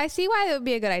question, though. But I see why it would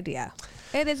be a good idea.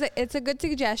 It's a good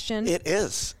suggestion. It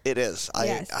is. Yes.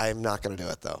 I'm not going to do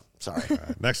it, though. Sorry.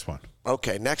 Next one.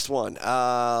 Okay, next one.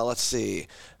 Let's see.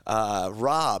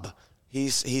 Rob. He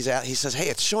says, hey,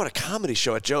 it's showing a comedy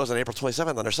show at Joe's on April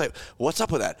 27th on our site. What's up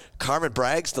with that? Carmen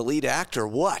Bragg's the lead actor?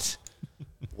 What?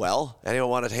 Well, anyone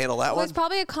want to handle that one? It's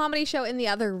probably a comedy show in the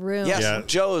other room. Yes, yeah.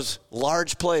 Joe's,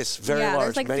 large place, very large.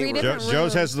 There's like three different rooms.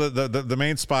 Joe's has the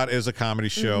main spot is a comedy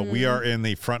show. Mm-hmm. We are in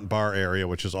the front bar area,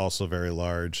 which is also very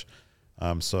large.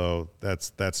 So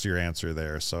that's your answer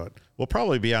there. So we'll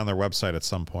probably be on their website at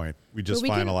some point. We just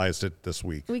finalized it this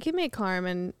week. We can make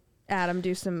Carmen and Adam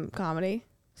do some comedy.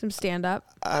 Some stand-up.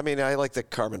 I mean, I like the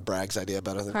Carmen Bragg's idea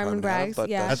better than Carmen Bragg's, Adam,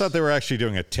 yeah. I thought they were actually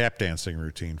doing a tap dancing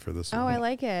routine for this. Oh, I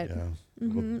like it. Yeah.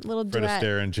 Mm-hmm. Little Fred duet.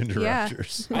 Astaire and Ginger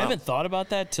Rogers. I haven't thought about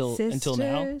that until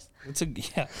now.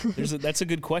 That's a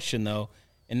good question, though.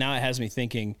 And now it has me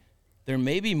thinking there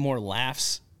may be more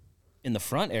laughs in the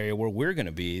front area where we're going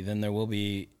to be than there will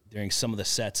be during some of the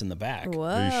sets in the back. Whoa.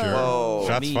 Are you sure? Whoa.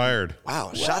 Shots fired.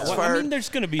 Wow. Shots fired. I mean, there's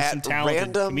going to be some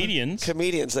talented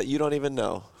comedians that you don't even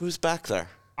know. Who's back there?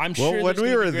 I'm sure. Well, when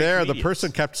we were there, comedians. the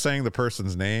person kept saying the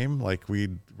person's name, like we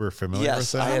were familiar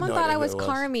with them. Someone thought I was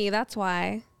Carmi. That's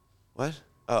why. What?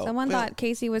 Oh, someone thought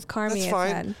Casey was Carmi. That's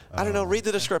fine. I don't know. Read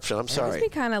the description. I'm sorry. We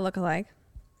kind of look alike.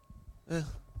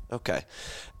 Okay.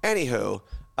 Anywho,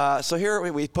 so here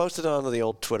we posted on the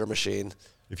old Twitter machine.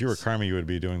 If you were Carmi, you would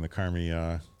be doing the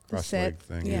Carmi cross leg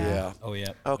thing. Yeah. Oh,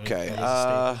 yeah.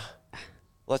 Okay.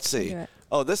 Let's see.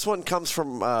 Oh, this one comes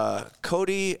from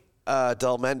Cody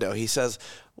Del Mendo. He says,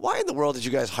 why in the world did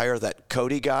you guys hire that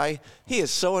Cody guy? He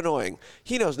is so annoying.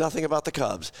 He knows nothing about the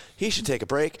Cubs. He should take a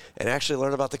break and actually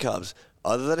learn about the Cubs.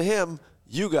 Other than him,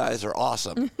 you guys are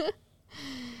awesome.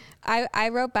 I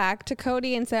wrote back to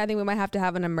Cody and said I think we might have to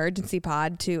have an emergency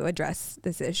pod to address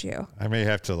this issue. I may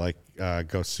have to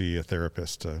go see a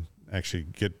therapist to actually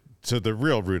get to the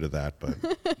real root of that, but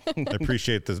I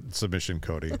appreciate the submission,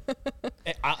 Cody.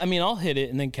 I mean, I'll hit it,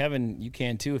 and then Kevin, you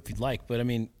can too if you'd like. But I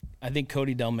mean, I think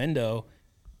Cody Del Mendo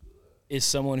is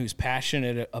someone who's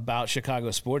passionate about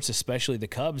Chicago sports, especially the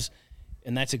Cubs,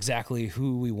 and that's exactly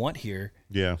who we want here.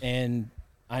 Yeah. And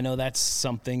I know that's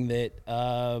something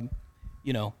that,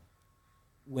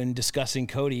 when discussing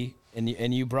Cody,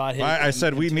 and you brought him. I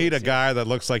said we need a guy that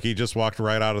looks like he just walked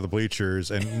right out of the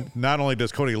bleachers, and not only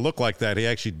does Cody look like that, he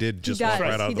actually did just walk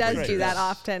right out of the bleachers. He does do that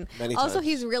often. Many also, times.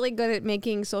 he's really good at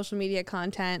making social media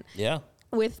content. Yeah.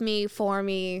 With me,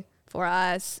 for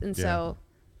us, and so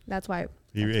that's why.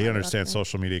 He understands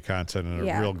social media content in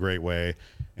a real great way,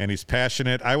 and he's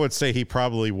passionate. I would say he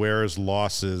probably wears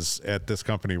losses at this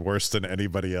company worse than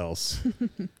anybody else.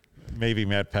 Maybe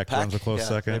Matt Peck runs a close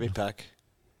second. Maybe Peck.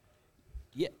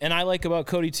 Yeah, and I like about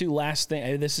Cody too. Last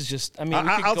thing, this is just. I mean,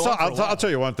 I'll tell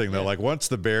you one thing though. Like once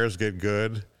the Bears get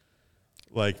good,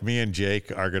 like me and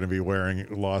Jake are going to be wearing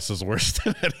losses worse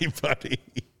than anybody.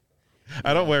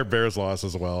 I don't wear Bears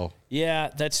losses well. Yeah,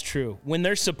 that's true. When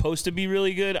they're supposed to be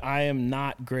really good, I am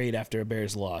not great after a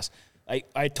Bears loss.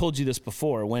 I told you this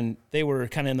before. When they were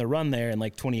kind of in the run there in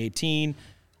like 2018,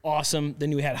 awesome.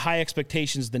 Then we had high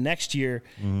expectations the next year.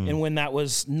 And when that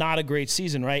was not a great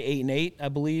season, right? 8-8, I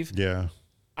believe. Yeah.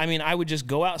 I mean, I would just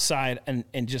go outside and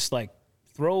just like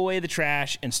throw away the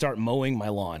trash and start mowing my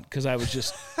lawn because I was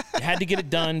just I had to get it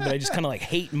done, but I just kind of like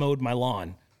hate mowed my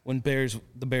lawn when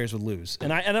the Bears would lose,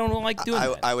 and I don't like doing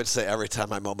that. I would say every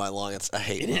time I mow my lawn, I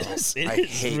hate it.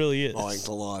 It really is mowing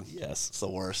the lawn. Yes, it's the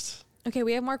worst. Okay,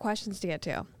 we have more questions to get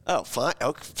to. Oh, fine.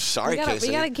 Oh, sorry, Casey.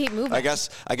 We gotta keep moving. I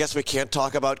guess we can't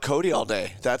talk about Cody all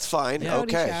day. That's fine. Yeah.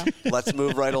 Okay, let's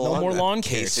move right along. No more lawn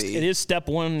Casey. care. It is step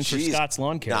one for Scott's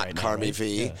lawn care. Not right now, Carmi right?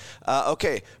 V. Yeah.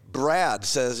 Okay, Brad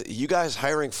says, you guys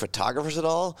hiring photographers at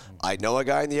all? I know a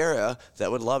guy in the area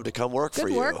that would love to come work for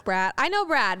you. Good work, Brad. I know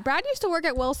Brad. Brad used to work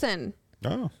at Wilson.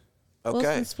 Oh. Okay.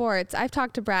 Wilson Sports. I've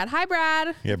talked to Brad. Hi,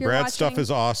 Brad. Yeah, Brad's stuff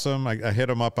is awesome. I hit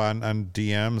him up on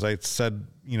DMs. I said,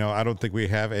 I don't think we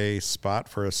have a spot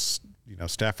for a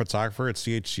staff photographer at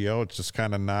CHGO. It's just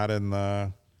kind of not in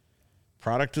the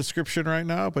product description right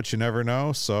now, but you never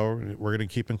know. So we're going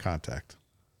to keep in contact.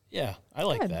 Yeah, I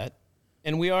like that.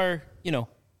 And we are,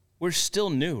 we're still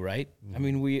new, right? I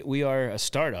mean, we are a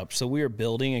startup, so we are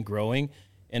building and growing.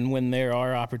 And when there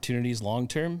are opportunities long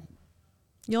term,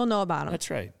 you'll know about them. That's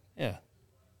right. Yeah.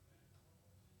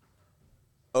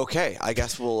 Okay, I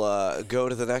guess we'll go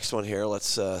to the next one here.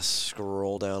 Let's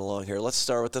scroll down along here. Let's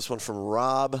start with this one from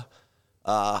Rob.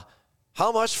 How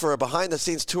much for a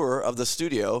behind-the-scenes tour of the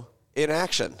studio in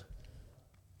action?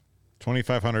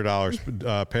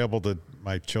 $2,500 payable to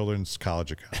my children's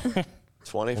college account.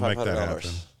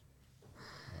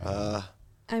 $2,500.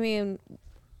 I mean,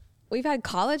 we've had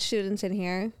college students in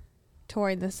here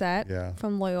touring the set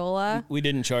from Loyola. We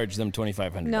didn't charge them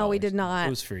 $2,500. No, we did not.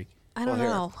 It was free. I don't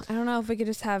know. I don't know if we could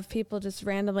just have people just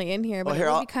randomly in here, but it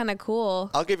would be kind of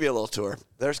cool. I'll give you a little tour.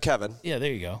 There's Kevin. Yeah,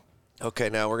 there you go. Okay,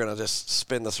 now we're going to just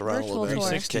spin this around Virtual a little bit.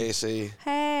 tour. There's Casey.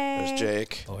 Hey. There's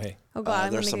Jake. Oh, hey. Oh,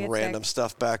 God. There's some random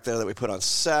stuff back there that we put on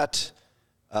set.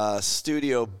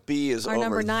 Studio B is Our over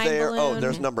number 9 there. balloon. Oh,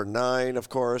 there's number 9, of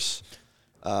course.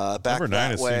 Back number 9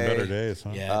 that has way. seen better days,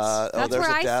 huh? Yes. That's there's where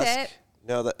a I desk. sit.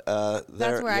 No, That's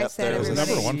where I sit. There's a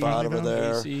Number 1 spot over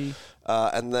there. Casey.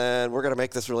 And then we're going to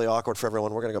make this really awkward for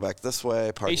everyone. We're going to go back this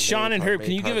way. Hey, Sean and Herb,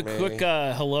 can you give a quick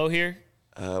hello here?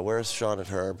 Where's Sean and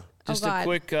Herb? Just a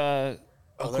quick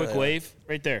wave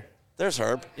right there. There's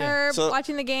Herb. Herb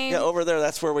watching the game. Yeah, over there,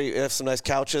 that's where we have some nice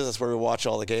couches. That's where we watch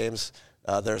all the games.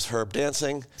 There's Herb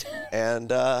dancing.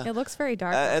 And it looks very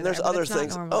dark. And there's there, other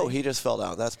things. Oh, he just fell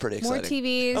down. That's pretty exciting. More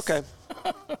TVs. Okay.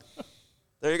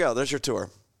 There you go. There's your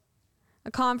tour. A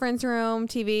conference room,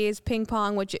 TVs, ping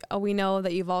pong, which we know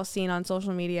that you've all seen on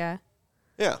social media.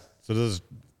 Yeah. So does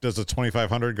the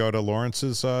 $2,500 go to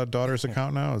Lawrence's daughter's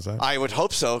account now? Is that? I would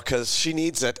hope so, because she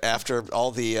needs it after all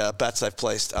the bets I've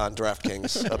placed on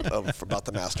DraftKings about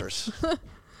the Masters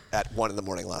at 1 a.m.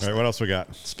 last night. What else we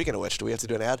got? Speaking of which, do we have to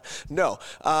do an ad? No.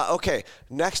 Okay.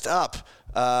 Next up,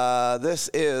 this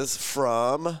is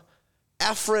from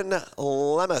Efren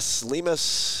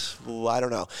Lemus, I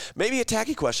don't know. Maybe a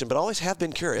tacky question, but always have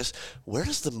been curious. Where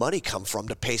does the money come from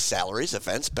to pay salaries,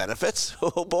 events, benefits?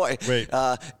 Oh, boy. Wait.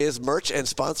 Is merch and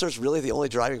sponsors really the only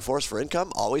driving force for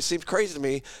income? Always seemed crazy to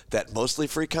me that mostly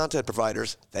free content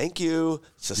providers, thank you,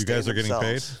 sustain You guys are getting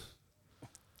paid?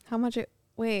 How much?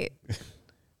 Wait.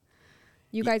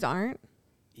 You guys aren't?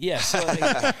 Yeah. So,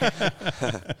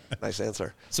 Nice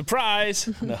answer. surprise.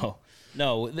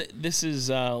 No. This is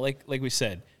like we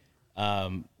said.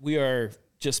 We are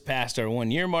just past our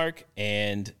 1 year mark,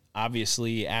 and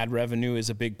obviously, ad revenue is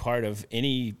a big part of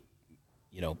any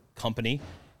company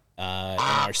in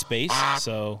our space.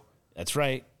 So that's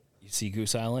right. You see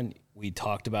Goose Island. We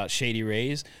talked about Shady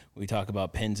Rays. We talk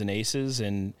about Pins and Aces,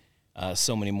 and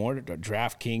so many more,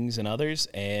 DraftKings and others,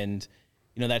 and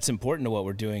that's important to what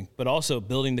we're doing. But also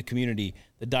building the community,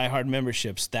 the diehard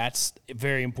memberships. That's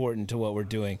very important to what we're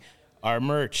doing. Our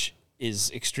merch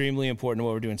is extremely important to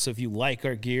what we're doing. So if you like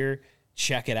our gear,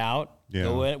 check it out. Yeah.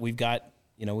 Go it. We've got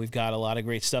a lot of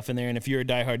great stuff in there. And if you're a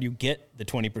diehard, you get the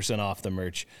 20% off the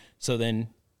merch. So then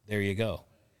there you go.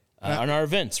 On our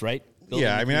events, right? Building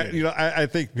Yeah, I mean, community. I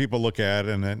think people look at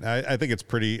it, and I think it's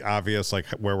pretty obvious, like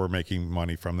where we're making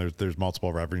money from. There's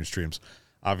multiple revenue streams.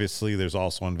 Obviously, there's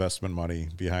also investment money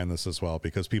behind this as well,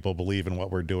 because people believe in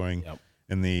what we're doing,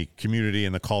 in the community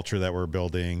and the culture that we're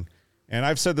building. And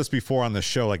I've said this before on the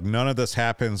show, like none of this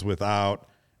happens without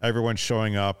everyone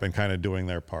showing up and kind of doing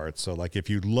their part. So like if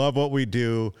you love what we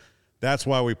do, that's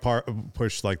why we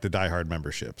push like the diehard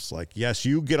memberships. Like, yes,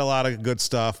 you get a lot of good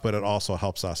stuff, but it also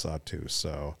helps us out too.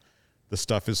 So the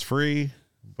stuff is free,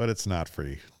 but it's not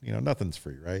free. Nothing's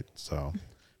free, right? So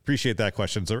appreciate that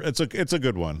question. So it's a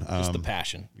good one. Just the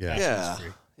passion. Yeah.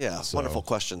 Yeah. So. Wonderful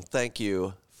question. Thank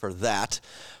you for that.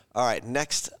 All right,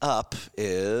 next up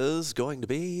is going to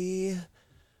be,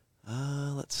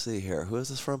 let's see here. Who is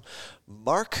this from?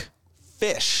 Mark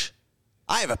Fish.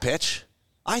 I have a pitch.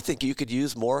 I think you could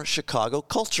use more Chicago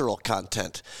cultural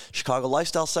content, Chicago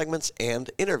lifestyle segments, and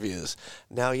interviews.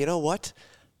 Now, you know what?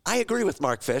 I agree with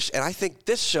Mark Fish, and I think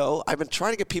this show, I've been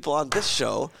trying to get people on this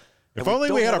show. If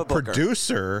only we had a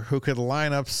producer who could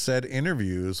line up said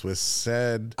interviews with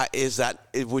said.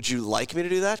 Would you like me to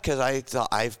do that? Because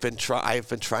I've been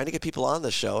trying to get people on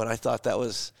the show, and I thought that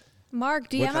was. Mark,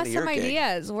 DM us some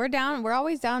ideas. We're down. We're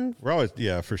always down. We're always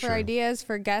for sure. For ideas,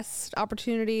 for guest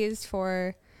opportunities,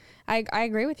 for. I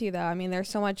agree with you though. I mean, there's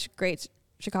so much great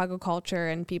Chicago culture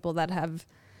and people that have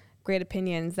great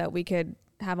opinions that we could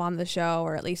have on the show,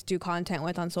 or at least do content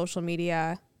with on social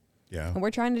media. Yeah. And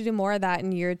we're trying to do more of that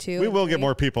in year 2. We will get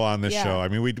more people on this show. I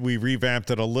mean, we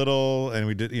revamped it a little, and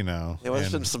we did, Yeah,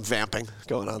 there's been some vamping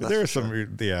going on. There was some,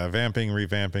 vamping,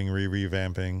 revamping,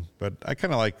 revamping. But I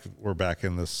kind of like we're back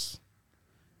in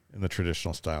the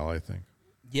traditional style, I think.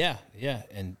 Yeah.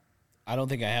 And I don't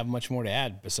think I have much more to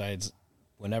add besides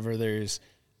whenever there's,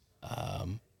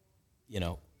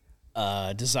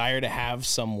 desire to have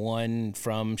someone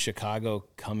from Chicago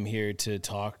come here to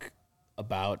talk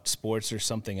about sports or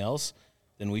something else,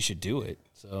 then we should do it.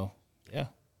 So, yeah.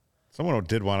 Someone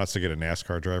did want us to get a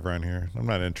NASCAR driver on here. I'm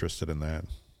not interested in that.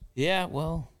 Yeah,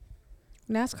 well.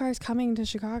 NASCAR is coming to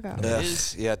Chicago.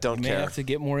 Yeah, don't care. We may have to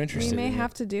get more interested. We may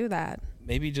have to do that.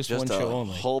 Maybe just one show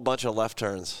only. A whole bunch of left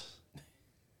turns.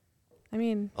 I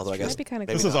mean, although I guess might be kind of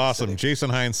cool. This is awesome.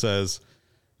 Jason Hines says,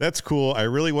 "That's cool. I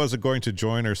really wasn't going to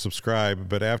join or subscribe,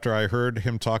 but after I heard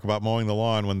him talk about mowing the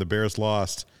lawn when the Bears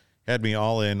lost, had me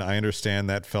all in. I understand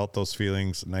that. Felt those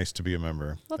feelings. Nice to be a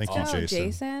member." Thank you,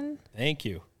 Jason. Thank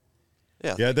you.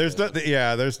 Yeah.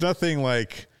 There's nothing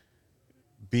like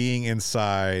being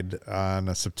inside on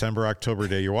a September, October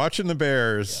day. You're watching the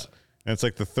Bears, and it's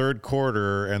like the third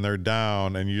quarter, and they're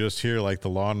down, and you just hear like the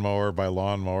lawnmower by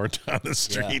lawnmower down the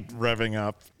street revving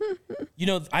up.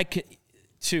 I could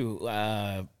too.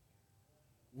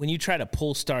 When you try to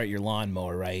pull start your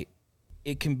lawnmower, right,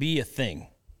 it can be a thing.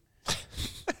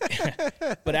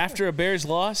 But after a Bears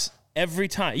loss, every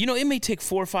time, it may take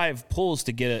 4 or 5 pulls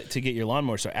to get your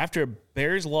lawnmower started. After a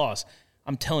Bears loss,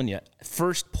 I'm telling you,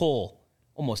 first pull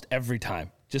almost every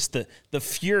time. Just the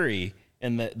fury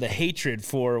and the hatred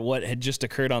for what had just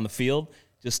occurred on the field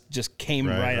just came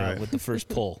right out with the first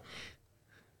pull.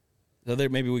 So there,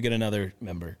 maybe we get another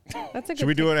member. That's a good. Should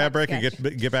we do an ad break and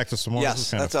get back to some more?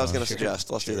 Yes, that's what I was going to suggest.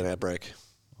 Let's do the ad break.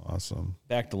 Awesome.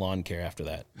 Back to lawn care after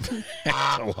that.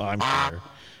 Back to lawn care.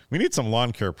 We need some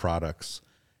lawn care products.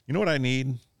 You know what I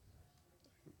need?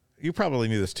 You probably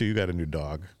need this too. You got a new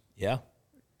dog. Yeah.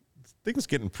 Things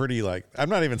getting pretty I'm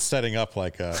not even setting up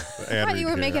like a ad. I thought you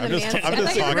were making a manscape. I'm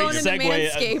just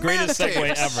talking. Greatest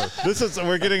segue ever.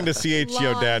 We're getting to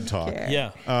CHGO dad talk.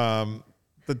 Yeah.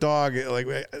 the dog, like,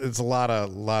 it's a lot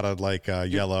of like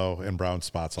yellow and brown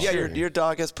spots on Yeah, your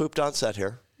dog has pooped on set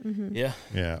here. Mm-hmm. Yeah.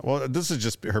 Yeah. Well, this is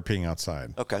just her peeing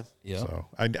outside. Okay. Yeah. So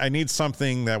I need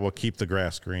something that will keep the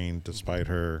grass green despite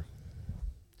her.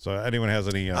 So anyone has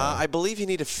any? I believe you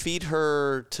need to feed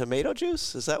her tomato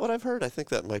juice. Is that what I've heard? I think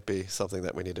that might be something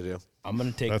that we need to do. I'm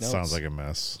going to take notes. That sounds like a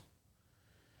mess.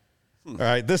 All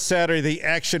right, this Saturday, the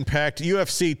action-packed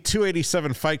UFC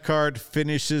 287 fight card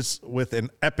finishes with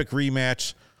an epic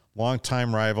rematch.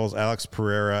 Longtime rivals Alex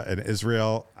Pereira and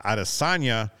Israel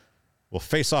Adesanya will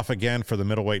face off again for the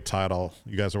middleweight title.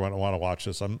 You guys want to watch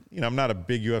this. I'm not a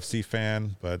big UFC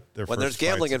fan, but when there's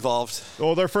gambling involved.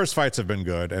 Well, their first fights have been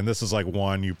good, and this is like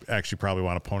one you actually probably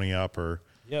want to pony up or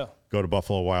go to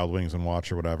Buffalo Wild Wings and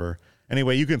watch or whatever.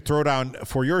 Anyway, you can throw down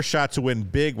for your shot to win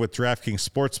big with DraftKings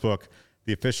Sportsbook,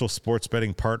 the official sports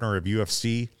betting partner of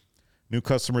UFC. New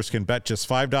customers can bet just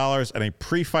 $5 and a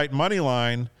pre-fight money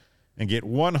line and get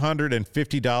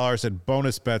 $150 in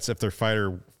bonus bets if their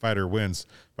fighter wins.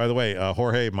 By the way,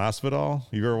 Jorge Masvidal,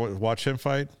 you ever watch him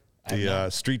fight? The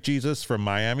Street Jesus from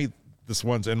Miami. This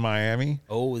one's in Miami.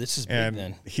 Oh, this is big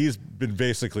then. He's been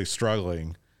basically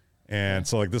struggling. And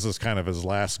so, like, this is kind of his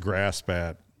last grasp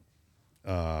at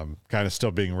kind of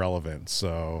still being relevant.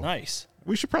 So nice.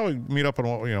 We should probably meet up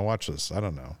and watch this. I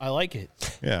don't know. I like it.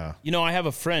 Yeah. I have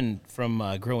a friend from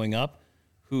growing up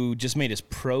who just made his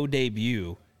pro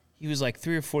debut. He was like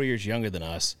 3 or 4 years younger than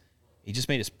us. He just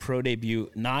made his pro debut,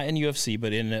 not in UFC,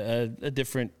 but in a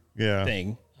different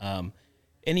thing. And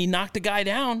he knocked a guy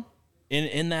down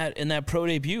in that pro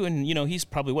debut. And, he's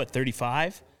probably,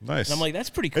 35? Nice. And I'm like, that's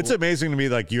pretty cool. It's amazing to me,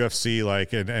 like UFC,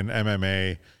 like in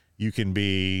MMA, you can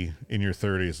be in your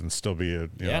 30s and still be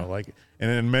and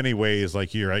in many ways,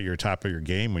 like you're at your top of your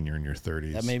game when you're in your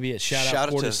 30s. That may be a shout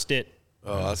out to Stitt.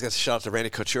 Oh, I was going to shout out to Randy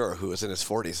Couture, who was in his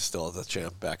 40s still as the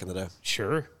champ back in the day.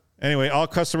 Sure. Anyway, all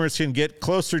customers can get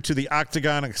closer to the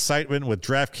octagon excitement with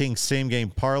DraftKings same-game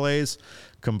parlays.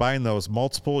 Combine those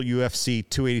multiple UFC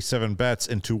 287 bets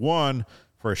into one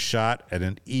for a shot at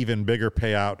an even bigger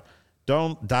payout.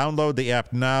 Don't download the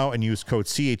app now and use code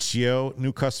CHGO.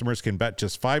 New customers can bet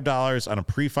just $5 on a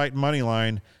pre-fight money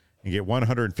line and get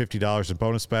 $150 in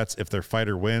bonus bets if their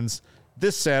fighter wins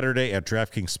this Saturday at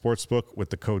DraftKings Sportsbook with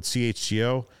the code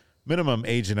CHGO. Minimum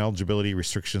age and eligibility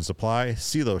restrictions apply.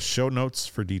 See those show notes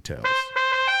for details.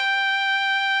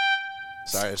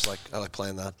 Sorry, I like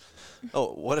playing that.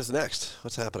 Oh, what is next?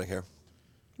 What's happening here?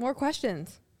 More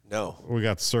questions. No. We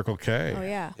got Circle K. Oh,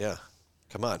 yeah. Yeah.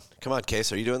 Come on,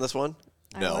 Case. Are you doing this one?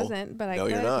 No. I wasn't, but I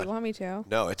could you're not. if you want me to.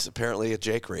 No, it's apparently a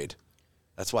Jake read.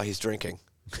 That's why he's drinking.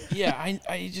 Yeah,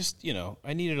 I just,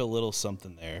 I needed a little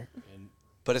something there.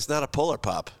 But it's not a Polar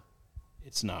Pop.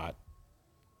 It's not.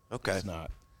 Okay. It's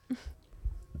not.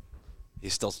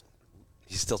 He's still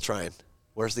trying.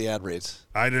 Where's the ad reads?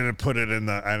 I didn't put it in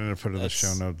the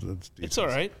show notes. It's all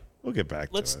right. We'll get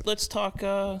back to it. Let's talk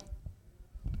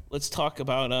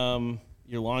about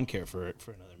your lawn care for another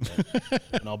minute,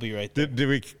 and I'll be right there. Did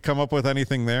we come up with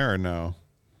anything there or no?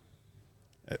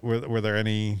 Were there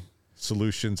any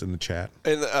solutions in the chat?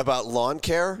 About lawn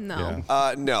care? No.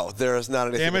 Yeah. No, there is not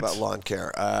anything about lawn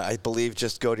care. I believe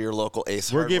just go to your local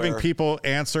Ace We're Hardware. giving people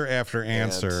answer after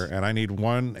answer, and I need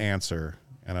one answer,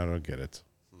 and I don't get it.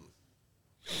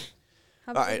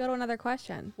 How about we go to another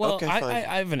question? Well, okay,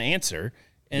 I have an answer,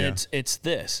 and it's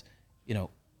this.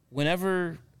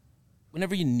 Whenever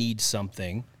you need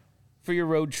something for your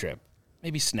road trip,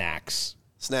 maybe snacks.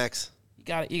 You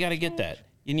got to get that.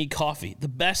 You need coffee, the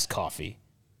best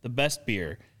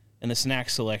beer, and the snack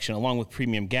selection, along with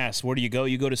premium gas. Where do you go?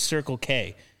 You go to Circle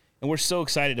K. And we're so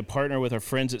excited to partner with our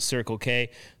friends at Circle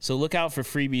K. So look out for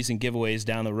freebies and giveaways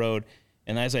down the road.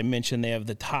 And as I mentioned, they have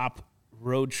the top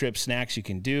road trip snacks you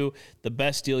can do. The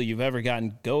best deal you've ever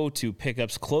gotten. Go to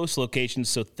pickups close locations.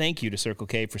 So thank you to Circle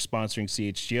K for sponsoring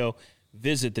CHGO.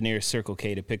 Visit the nearest Circle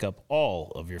K to pick up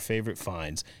all of your favorite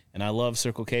finds. And I love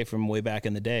Circle K from way back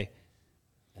in the day.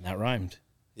 And that rhymed.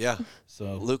 Yeah.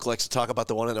 So Luke likes to talk about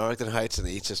the one in Arlington Heights, and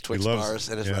he eats his Twix bars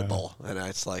and his Red Bull. And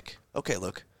it's like, okay,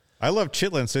 Luke. I love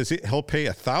Chitlin says he'll pay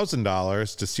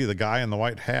 $1,000 to see the guy in the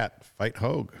white hat fight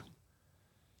Hogue.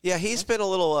 Yeah, he's been a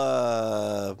little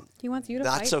he wants you to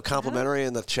not fight so complimentary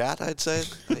in the chat, I'd say.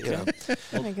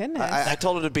 Oh my goodness. I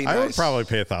told him to be nice. I would probably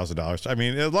pay $1,000. I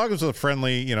mean, as long as it's a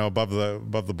friendly, above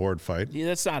the board fight. Yeah,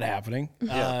 that's not happening.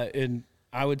 Yeah. And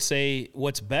I would say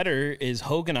what's better is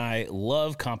Hogue and I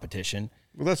love competition.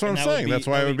 Well, that's what I'm saying. That's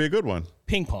why it would be a good one.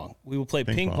 Ping pong. We will play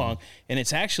ping pong. And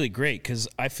it's actually great because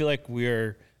I feel like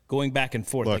we're going back and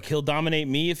forth. Look, like he'll dominate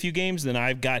me a few games, then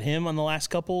I've got him on the last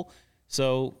couple.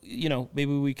 So,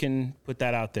 maybe we can put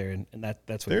that out there, and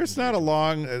that's what it's not a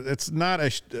long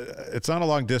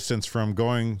distance from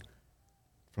going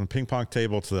from the ping pong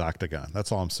table to the octagon.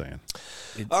 That's all I'm saying.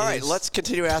 All right, let's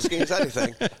continue asking us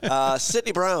anything.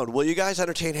 Sydney Brown, will you guys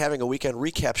entertain having a weekend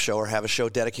recap show or have a show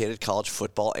dedicated to college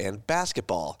football and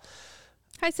basketball?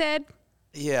 Hi, Sid.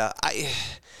 Yeah,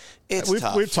 it's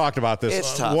tough. We've talked about this.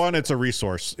 It's tough. One, it's a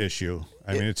resource issue.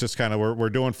 I mean, it's just kind of we're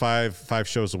doing five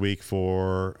shows a week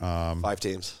for 5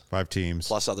 teams. 5 teams.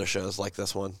 Plus other shows like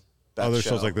this one.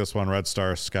 Shows like this one, Red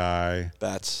Star Sky.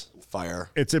 Bets, Fire.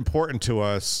 It's important to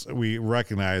us. We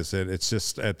recognize it. It's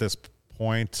just at this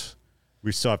point,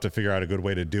 we still have to figure out a good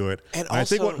way to do it. And also,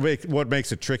 I think what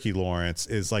makes it tricky, Lawrence,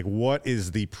 is like what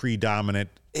is the predominant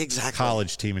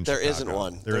college team in Chicago? There isn't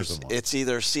one. It's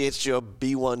either CHGO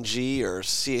B1G or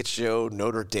CHGO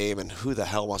Notre Dame, and who the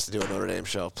hell wants to do a Notre Dame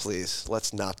show? Please,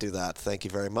 let's not do that. Thank you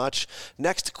very much.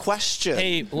 Next question.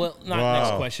 Hey, well,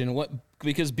 next question.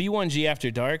 Because B1G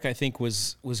After Dark, I think,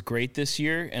 was great this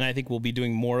year, and I think we'll be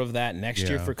doing more of that next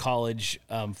year for college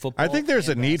football. I think there's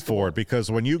a need for it because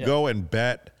when you go and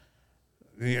bet,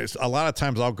 a lot of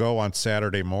times I'll go on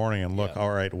Saturday morning and look.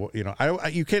 All right,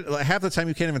 you can't half the time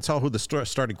you can't even tell who the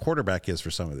starting quarterback is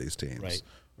for some of these teams, right,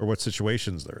 or what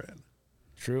situations they're in.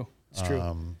 True, it's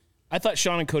true. I thought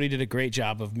Sean and Cody did a great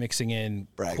job of mixing in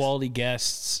quality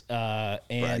guests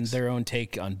and their own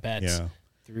take on bets. Yeah.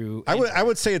 I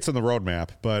would say it's in the roadmap,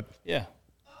 but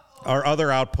our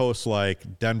other outposts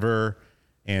like Denver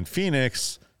and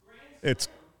Phoenix, it's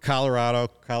Colorado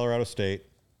State.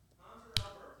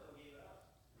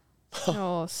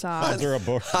 Oh, Andre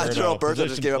Alberto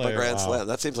just gave up a grand slam.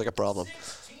 That seems like a problem.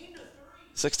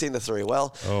 16-3.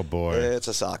 Well, oh boy, it's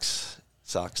a Sox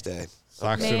day.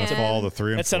 Sox in the fall, the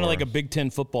 3-4. That sounded like a Big Ten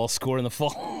football score in the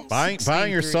fall. Buying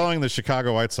or selling the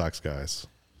Chicago White Sox guys.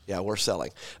 Yeah, we're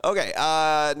selling. Okay,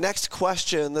 next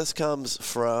question. This comes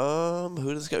from,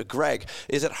 who does it go? Greg.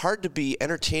 Is it hard to be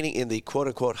entertaining in the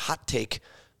quote-unquote hot take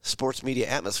sports media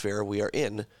atmosphere we are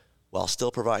in while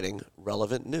still providing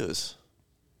relevant news?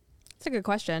 That's a good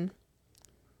question.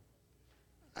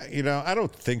 I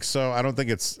don't think so. I think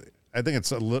it's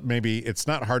maybe it's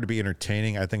not hard to be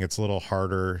entertaining. I think it's a little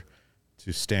harder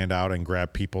to stand out and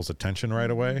grab people's attention right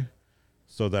away.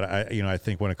 So that I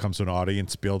think when it comes to an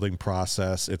audience building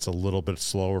process, it's a little bit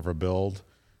slower of a build.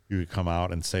 You come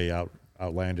out and say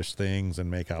outlandish things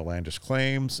and make outlandish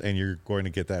claims, and you're going to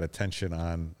get that attention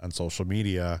on social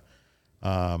media.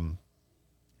 And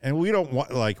we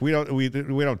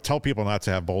don't tell people not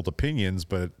to have bold opinions,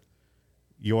 but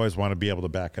you always want to be able to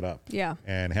back it up. Yeah.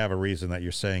 And have a reason that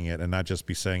you're saying it and not just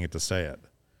be saying it to say it.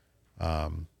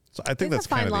 So I think that's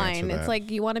kind of the answer to that. It's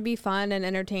like you want to be fun and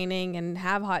entertaining and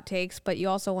have hot takes, but you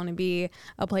also want to be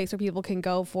a place where people can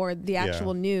go for the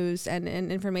actual news and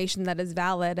information that is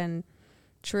valid and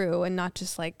true and not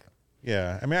just like.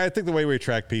 Yeah. I mean, I think the way we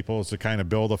attract people is to kind of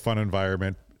build a fun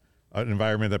environment, an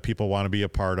environment that people want to be a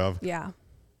part of. Yeah.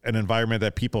 An environment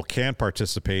that people can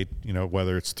participate,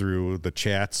 whether it's through the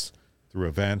chats, through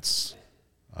events,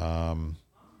 through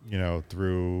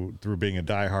being a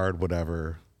diehard,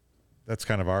 whatever. That's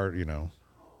kind of our,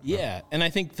 Yeah, and I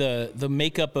think the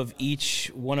makeup of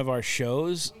each one of our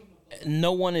shows,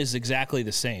 no one is exactly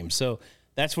the same. So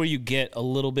that's where you get a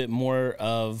little bit more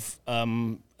of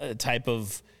a type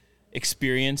of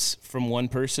experience from one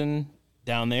person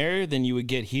down there than you would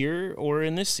get here or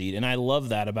in this seat. And I love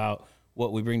that about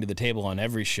what we bring to the table on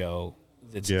every show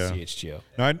that's in CHGO.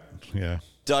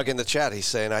 Doug in the chat, he's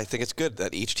saying, I think it's good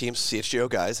that each team's CHGO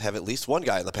guys have at least one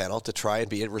guy on the panel to try and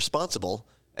be responsible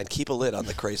and keep a lid on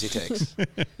the crazy takes.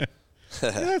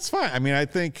 That's fine. I mean, I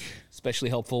think... Especially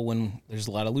helpful when there's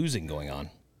a lot of losing going on.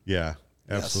 Yeah,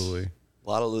 absolutely. Yes. A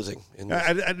lot of losing.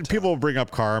 People will bring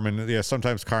up Carm, and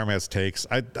sometimes Carm has takes.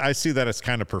 I see that as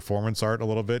kind of performance art a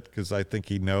little bit because I think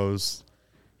he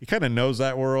kind of knows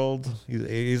that world.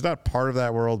 He's not part of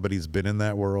that world, but he's been in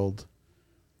that world.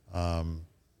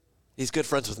 He's good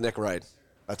friends with Nick Wright.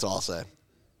 That's all I'll say.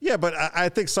 Yeah, but I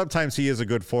think sometimes he is a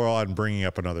good foil on bringing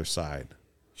up another side.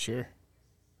 Sure.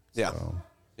 Yeah. So.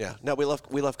 Yeah. No, we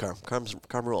love Carm.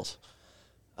 Carm rules.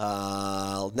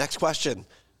 Next question.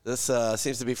 This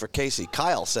seems to be for Casey.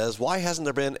 Kyle says, why hasn't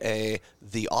there been a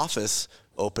The Office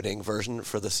opening version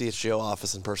for the CHGO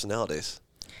office and personalities?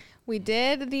 We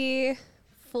did the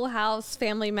Full House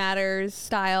Family Matters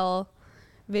style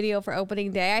video for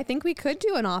opening day. I think we could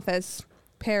do an Office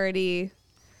parody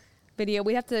video.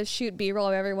 We'd have to shoot B-roll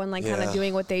of everyone kind of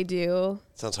doing what they do.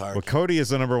 Sounds hard. Well, Cody is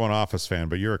the number one Office fan,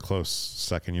 but you're a close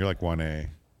second. You're like 1A.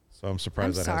 So I'm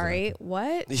surprised I'm sorry.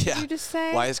 What did you just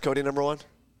say? Why is Cody number one?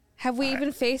 Have we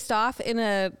even faced off in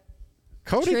a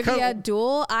trivia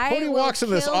duel, Cody walks in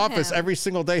this office him. every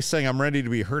single day saying, "I'm ready to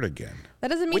be hurt again." That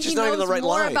doesn't mean Which he is not knows even the right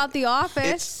more line. about the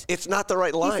office. It's not the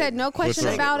right line. He said, "No question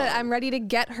wrong? about it. I'm ready to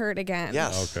get hurt again."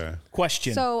 Yes. Okay.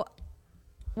 Question. So,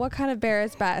 what kind of bear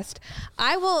is best?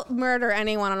 I will murder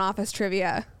anyone on office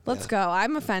trivia. Let's go.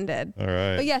 I'm offended. All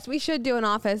right. But yes, we should do an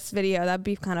office video. That'd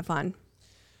be kind of fun.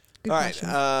 Good All question.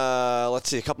 right. Let's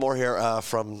see. A couple more here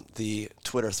from the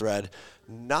Twitter thread.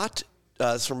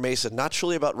 It's from Mason. Not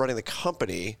truly about running the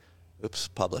company. Oops,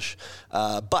 publish.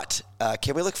 But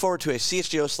can we look forward to a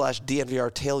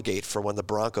CHGO/DNVR tailgate for when the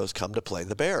Broncos come to play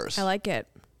the Bears? I like it.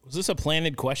 Was this a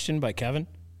planted question by Kevin?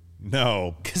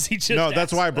 No. Because he just that's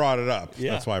asked. why I brought it up.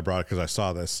 Yeah. That's why I brought it, because I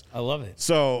saw this. I love it.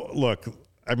 So, look,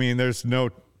 I mean, there's no...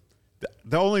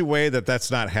 The only way that that's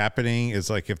not happening is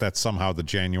like if that's somehow the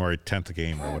January 10th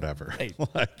game or whatever. Right.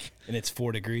 Like, And it's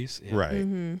 4 degrees. Yeah. right.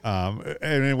 And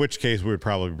in which case we would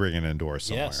probably bring it indoors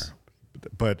somewhere. Yes.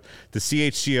 But the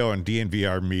CHGO and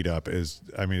DNVR meetup is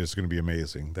it's going to be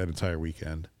amazing that entire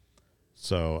weekend.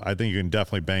 So I think you can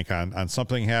definitely bank on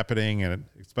something happening, and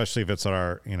especially if it's at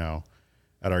our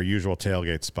usual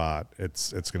tailgate spot,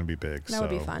 it's going to be big. That would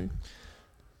be fun.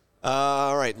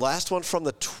 All right. Last one from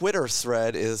the Twitter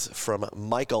thread is from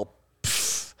Michael.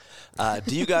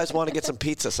 Do you guys want to get some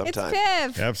pizza sometime?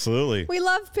 It's Piff. Absolutely. We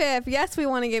love Piff. Yes, we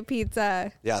want to get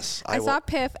pizza. Yes. I saw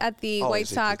Piff at the always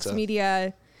White eat Sox pizza.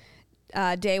 media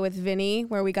day with Vinny,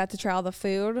 where we got to try all the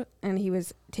food, and he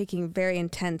was taking very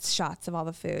intense shots of all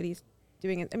the food. He's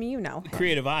doing it. I mean, you know.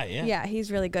 Creative eye, yeah. Yeah,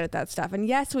 he's really good at that stuff. And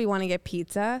yes, we want to get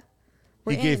pizza.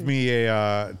 He gave me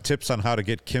a tips on how to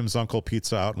get Kim's Uncle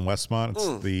Pizza out in Westmont.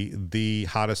 It's the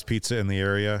hottest pizza in the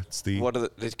area. It's the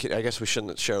I guess we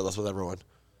shouldn't share this with everyone.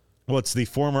 Well, it's the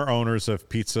former owners of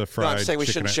Pizza Fried. No, I'm saying we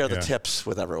Chicken- shouldn't share the yeah. tips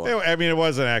with everyone. I mean, it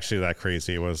wasn't actually that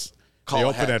crazy. It was Call they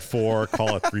ahead. open at 4,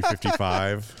 call at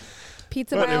 3:55.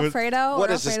 Pizza But by it was- Alfredo. What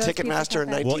or is this, Alfredo's Pizza Ticketmaster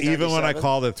Cafe? Well, even when I 1997?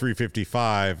 called at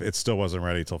 3:55, it still wasn't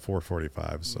ready till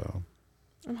 4:45. So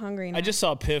I'm hungry now. I just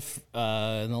saw Piff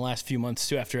in the last few months,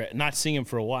 too, after not seeing him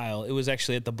for a while. It was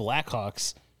actually at the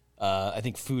Blackhawks, I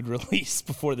think, food release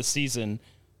before the season.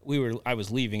 I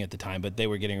was leaving at the time, but they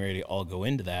were getting ready to all go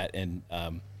into that. And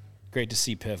great to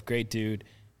see Piff. Great dude.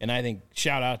 And I think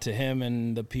shout out to him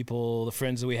and the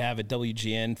friends that we have at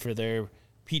WGN for their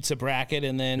pizza bracket,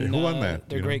 and then who won that? their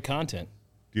Do you great content.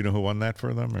 do you know who won that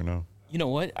for them or no? You know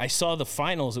what? I saw the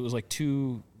finals. It was like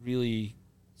 2 really,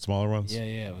 Smaller ones? yeah,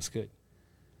 it was good.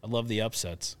 I love the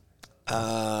upsets.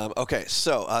 Okay,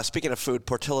 so speaking of food,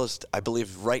 Portillo's, I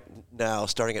believe, right now,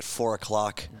 starting at 4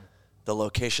 o'clock, the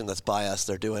location that's by us,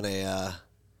 they're doing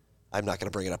I'm not going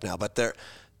to bring it up now, but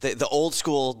the old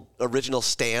school original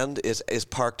stand is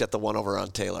parked at the one over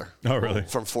on Taylor. Oh, really?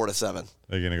 From 4 to 7.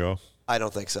 Are you going to go? I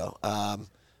don't think so.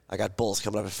 I got Bulls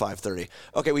coming up at 5:30.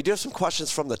 Okay, we do have some questions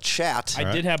from the chat.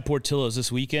 I did have Portillo's this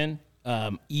weekend.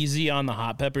 Easy on the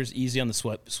hot peppers, easy on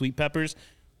the sweet peppers,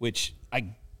 which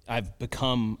I've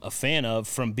become a fan of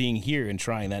from being here and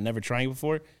trying that, never trying it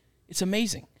before. It's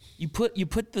amazing. You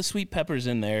put the sweet peppers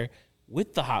in there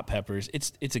with the hot peppers.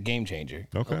 It's a game changer.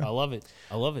 Okay. I love it.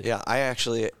 I love it. Yeah, I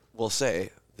actually will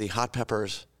say the hot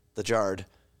peppers, the jarred,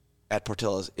 at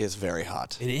Portillo's is very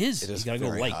hot. It is. It is You gotta go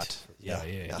very light. hot.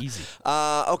 Yeah, easy.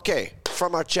 Okay,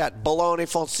 from our chat, Bologna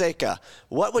Fonseca.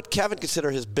 What would Kevin consider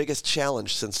his biggest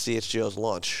challenge since CHGO's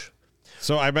launch?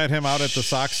 So I met him out at the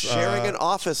Sox. Sharing an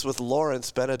office with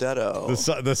Lawrence Benedetto.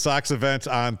 The Sox event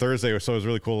on Thursday, so it was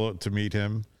really cool to meet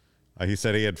him. He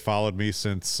said he had followed me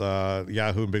since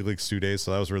Yahoo and Big Leagues 2 days,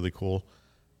 so that was really cool.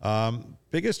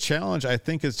 Biggest challenge, I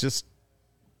think, is just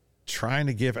trying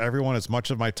to give everyone as much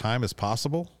of my time as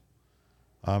possible.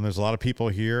 There's a lot of people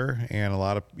here, and a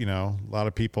lot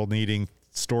of people needing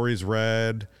stories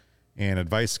read and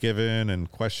advice given and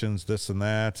questions, this and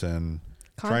that, and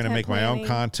trying to make my own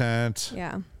content.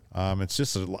 Yeah. It's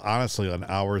just honestly an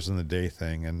hours in the day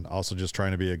thing, and also just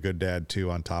trying to be a good dad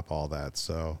too on top of all that.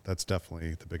 So that's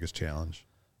definitely the biggest challenge.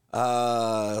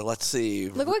 Let's see.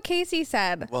 Look what Casey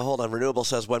said. Well, hold on. Renewable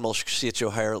says, when will CHGO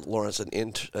hire Lawrence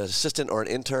an assistant or an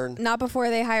intern? Not before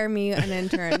they hire me an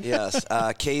intern. Yes.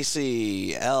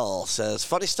 Casey L says,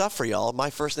 funny stuff for y'all. My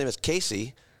first name is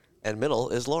Casey, and middle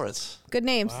is Lawrence. Good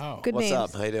names. Wow. Good What's names.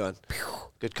 up? How you doing?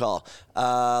 Good call.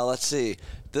 Let's see.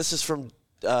 This is from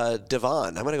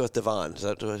Devon. I'm going to go with Devon. Is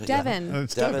that Devin.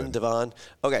 It's Devin.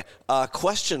 Okay.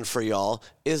 Question for y'all.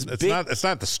 It's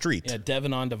not the street. Yeah,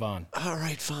 Devon on Devon. All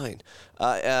right, fine.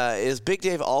 Is Big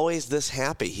Dave always this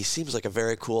happy? He seems like a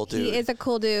very cool dude. He is a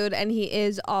cool dude, and he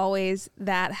is always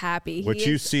that happy. What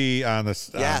you see on the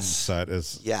set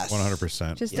is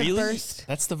 100%. Just really? the first.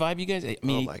 That's the vibe you guys. I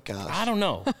mean, oh my gosh. I don't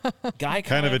know. Guy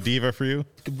kind of a diva for you.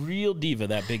 Real diva.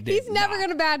 That Big Dave. He's never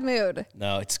in a bad mood.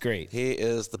 No, it's great. He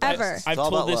is the best. Ever. It's I've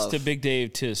all told about this love. to Big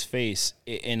Dave to his face,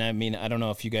 and I mean, I don't know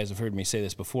if you guys have heard me say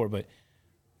this before, but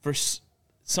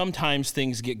sometimes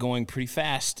things get going pretty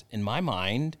fast in my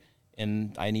mind,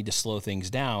 and I need to slow things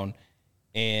down.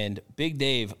 And Big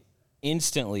Dave,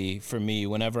 instantly for me,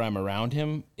 whenever I'm around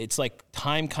him, it's like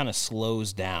time kind of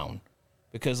slows down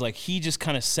because like he just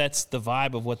kind of sets the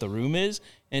vibe of what the room is,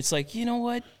 and it's like, you know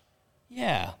what?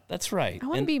 Yeah, that's right. I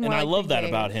wanna be more and I like love Big that Dave.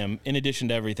 about him. In addition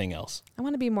to everything else. I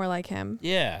want to be more like him.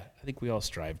 Yeah, I think we all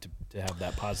strive to have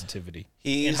that positivity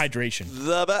He's and hydration.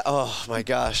 Oh my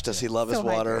gosh, does he love his So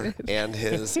water hydrated. and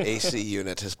his AC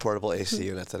unit, his portable AC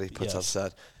unit that he puts on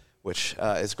set, which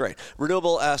is great.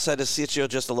 Renewable said, is CHGO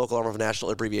just a local arm of a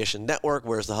national abbreviation network?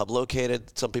 Where's the hub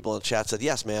located? Some people in the chat said,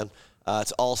 yes, man.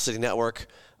 It's all city network.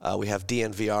 We have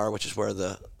DNVR, which is where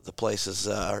the places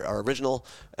are original.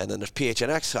 And then there's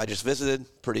PHNX, I just visited.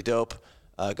 Pretty dope.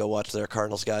 Go watch their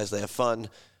Cardinals guys. They have fun.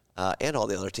 And all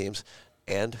the other teams.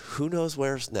 And who knows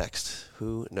where's next?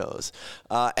 Who knows?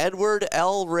 Edward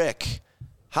L. Rick.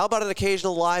 How about an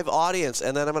occasional live audience?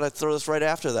 And then I'm going to throw this right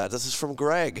after that. This is from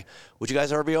Greg. Would you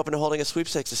guys ever be open to holding a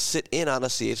sweepstakes to sit in on a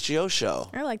CHGO show?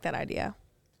 I like that idea.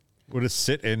 What does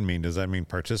sit in mean? Does that mean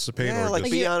participate Yeah, or like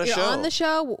just be you're, on a you're show. on the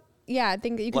show. Yeah, I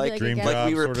think that you could Like be Dream like a Job guest.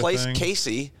 We sort of replaced thing?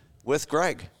 Casey with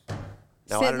Greg.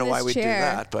 Now, Sit I don't know in why this we do chair.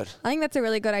 that, but I think that's a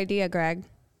really good idea, Greg.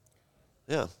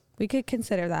 yeah. We could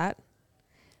consider that.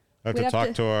 I have We'd to have talk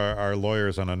to- to our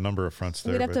lawyers on a number of fronts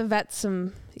there. We'd have but- to vet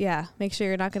some. Yeah, make sure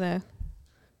you're not gonna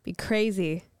be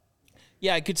crazy.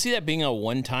 Yeah, I could see that being a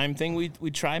one-time thing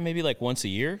we'd try maybe like once a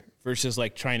year versus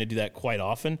like trying to do that quite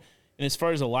often. And as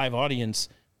far as a live audience,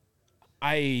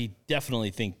 I definitely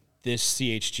think this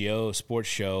CHGO sports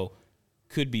show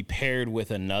could be paired with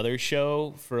another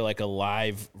show for like a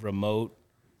live remote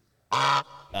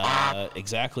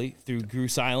exactly through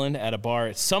Goose Island at a bar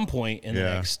at some point in the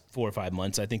next 4 or 5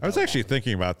 months. I think I was actually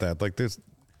thinking about that, like this,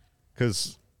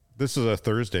 because this is a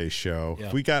Thursday show. Yeah.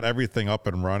 If we got everything up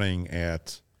and running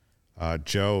at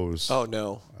Joe's Oh,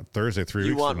 no. Thursday, 3 You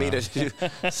weeks want from me now,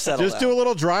 to settle just that. do a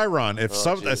little dry run. If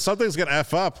geez. something's gonna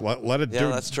f up, let it Yeah, do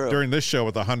that's true. during this show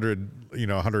with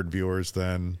 100 viewers.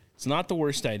 Then it's not the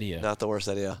worst idea. Not the worst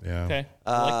idea. yeah, Okay.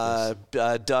 I like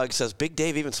this. Doug says, Big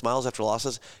Dave even smiles after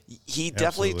losses. He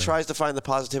definitely Absolutely. tries to find the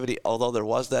positivity, although there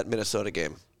was that Minnesota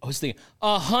game. I was thinking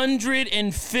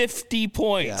 150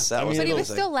 points. Yeah, that was But he was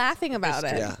amazing. still laughing about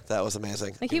it. Yeah, that was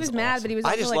amazing. Like he was mad, but he was. I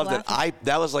also, just like, loved laughing. it.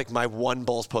 That was like my one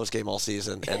Bulls post game all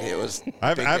season, and it was. I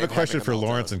have Big a Dave question having for a meltdown.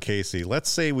 Lawrence and Casey. Let's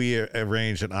say we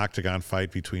arrange an octagon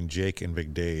fight between Jake and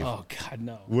Big Dave. Oh God,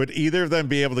 no. Would either of them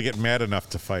be able to get mad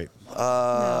enough to fight?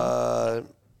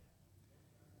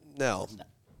 No,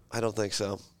 I don't think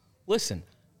so. Listen,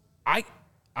 I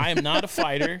am not a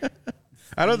fighter.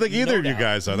 I don't think either No of you doubt.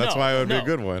 guys are. That's No, why it would be no. a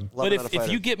good one. Love But it on a if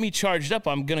fighter. you get me charged up,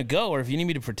 I'm gonna go. Or if you need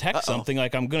me to protect something,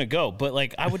 like I'm gonna go. But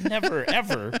like I would never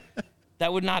ever.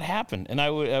 That would not happen, and I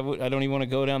don't even want to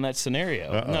go down that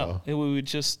scenario. No, we would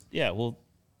just yeah.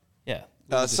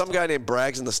 Some guy named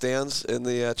Braggs in the stands in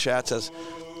the chat says,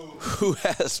 "Who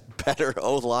has better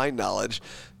O-line knowledge,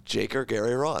 Jake or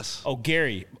Gary Ross?" Oh,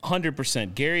 Gary,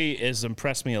 100%. Gary has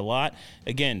impressed me a lot.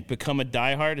 Again, become a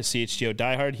diehard, a CHGO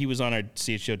diehard. He was on our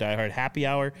CHGO diehard happy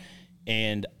hour,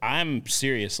 and I'm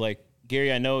serious. Like,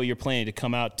 Gary, I know you're planning to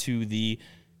come out to the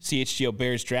CHGO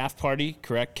Bears draft party,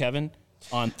 correct, Kevin?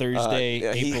 On Thursday,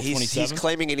 April 27th? He's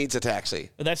claiming he needs a taxi.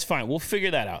 That's fine. We'll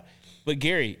figure that out. But,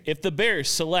 Gary, if the Bears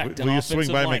select an Will you offensive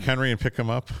swing by lineman, McHenry and pick him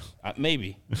up?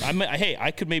 maybe. Hey, I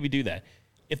could maybe do that.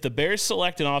 If the Bears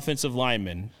select an offensive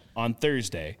lineman on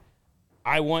Thursday,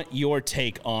 I want your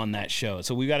take on that show.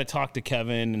 So we got to talk to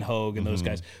Kevin and Hogue and those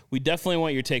guys. We definitely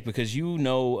want your take because you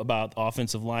know about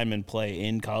offensive lineman play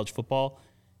in college football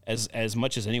as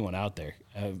much as anyone out there.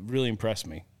 Really impressed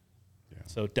me. Yeah.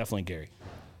 So definitely Gary.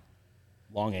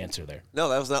 Long answer there. No,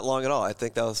 that was not long at all. I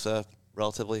think that was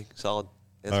relatively solid.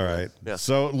 All right. Yeah.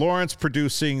 So Lawrence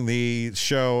producing the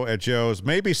show at Joe's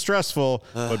may be stressful,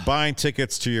 but buying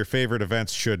tickets to your favorite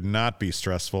events should not be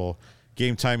stressful.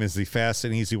 Game Time is the fast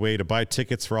and easy way to buy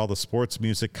tickets for all the sports,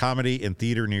 music, comedy, and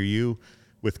theater near you.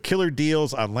 With killer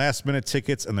deals on last-minute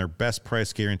tickets and their best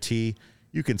price guarantee,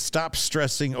 you can stop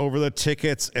stressing over the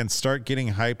tickets and start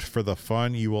getting hyped for the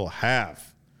fun you will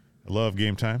have. I love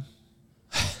Game Time.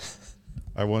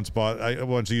 I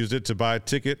once used it to buy a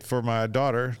ticket for my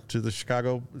daughter to the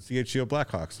Chicago CHGO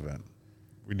Blackhawks event.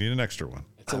 We need an extra one.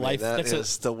 It's a life. That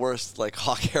is the worst, like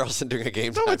Hawk Harrelson doing a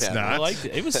game time. No, it's not. I liked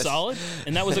it. It was solid,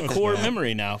 and that was a core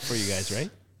memory now for you guys, right?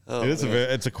 Oh,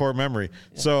 it's a core memory.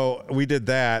 Yeah. So we did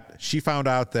that. She found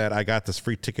out that I got this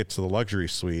free ticket to the luxury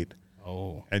suite.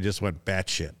 Oh. And just went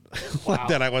batshit. Wow.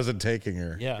 That I wasn't taking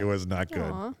her. Yeah. It was not good.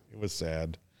 Aww. It was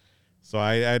sad. So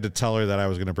I had to tell her that I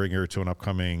was going to bring her to an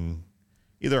upcoming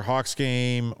either Hawks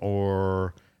game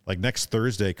or like next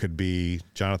Thursday could be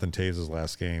Jonathan Taves'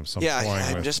 last game. So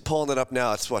I'm just pulling it up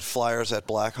now. It's Flyers at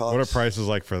Blackhawks. What are prices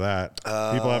like for that?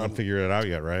 People haven't figured it out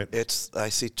yet, right? I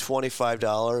see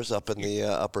 $25 up in the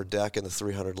upper deck in the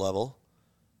 300 level.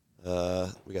 We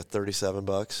got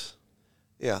 $37.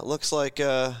 Yeah, it looks like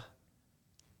 $30s,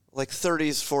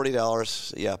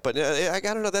 $40. Yeah, but I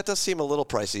don't know. That does seem a little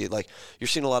pricey. Like you're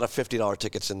seeing a lot of $50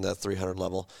 tickets in the 300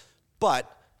 level. But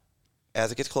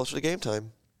as it gets closer to game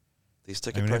time, these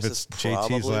ticket prices if it's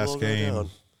probably JT's last will game, go down.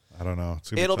 I don't know.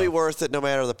 It'll be worth it no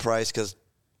matter the price because,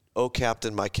 oh,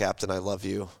 Captain, my Captain, I love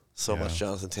you so much,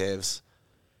 Jonathan Taves.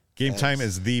 Game Time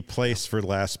is the place for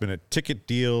last-minute ticket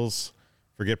deals.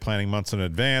 Forget planning months in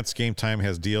advance. Game Time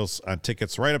has deals on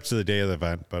tickets right up to the day of the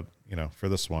event. But, for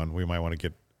this one, we might want to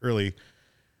get early.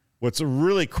 What's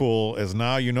really cool is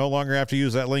now you no longer have to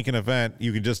use that link in event.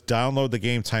 You can just download the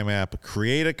Game Time app,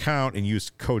 create an account, and use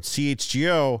code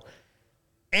CHGO,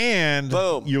 and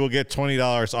boom, you will get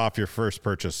 $20 off your first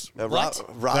purchase. Rob That's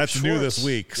Schwartz. new this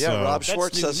week. Yeah, so. Rob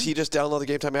Schwartz says he just downloaded the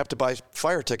Game Time app to buy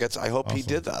Fire tickets. I hope he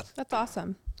did that. That's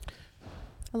awesome.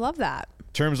 I love that.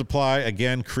 Terms apply.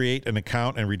 Again, create an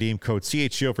account and redeem code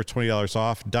CHGO for $20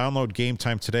 off. Download Game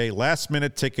Time today.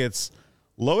 Last-minute tickets,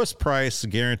 lowest price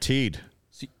guaranteed.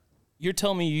 So you're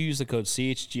telling me you use the code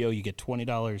CHGO, you get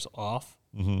 $20 off?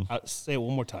 Mm-hmm. Say it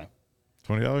one more time.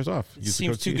 $20 off. It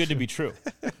seems too good to be true.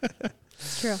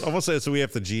 It's true. Almost so we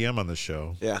have the GM on the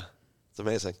show. Yeah, it's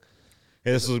amazing.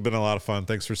 Hey, this has been a lot of fun.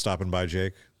 Thanks for stopping by,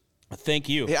 Jake. Thank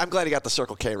you. Hey, I'm glad he got the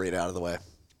Circle K read out of the way.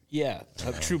 Yeah,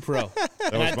 a true pro.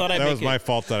 That was my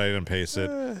fault that I didn't pace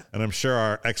it. And I'm sure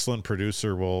our excellent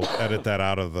producer will edit that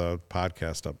out of the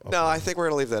podcast. No, I think we're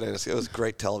going to leave that in. It was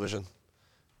great television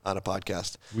on a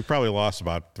podcast. We probably lost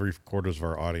about 3/4 of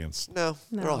our audience. No,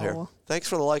 they're all here. Thanks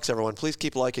for the likes, everyone. Please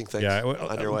keep liking things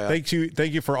on your way out.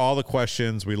 Thank you for all the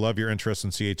questions. We love your interest in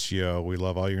CHGO. We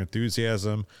love all your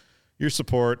enthusiasm, your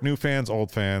support, new fans,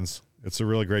 old fans. It's a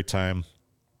really great time.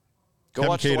 Go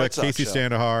watch the White Sox Casey show.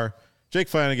 Standahar, Jake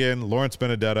Flanagan, Lawrence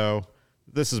Benedetto.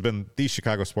 This has been the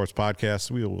Chicago Sports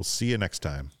Podcast. We will see you next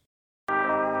time.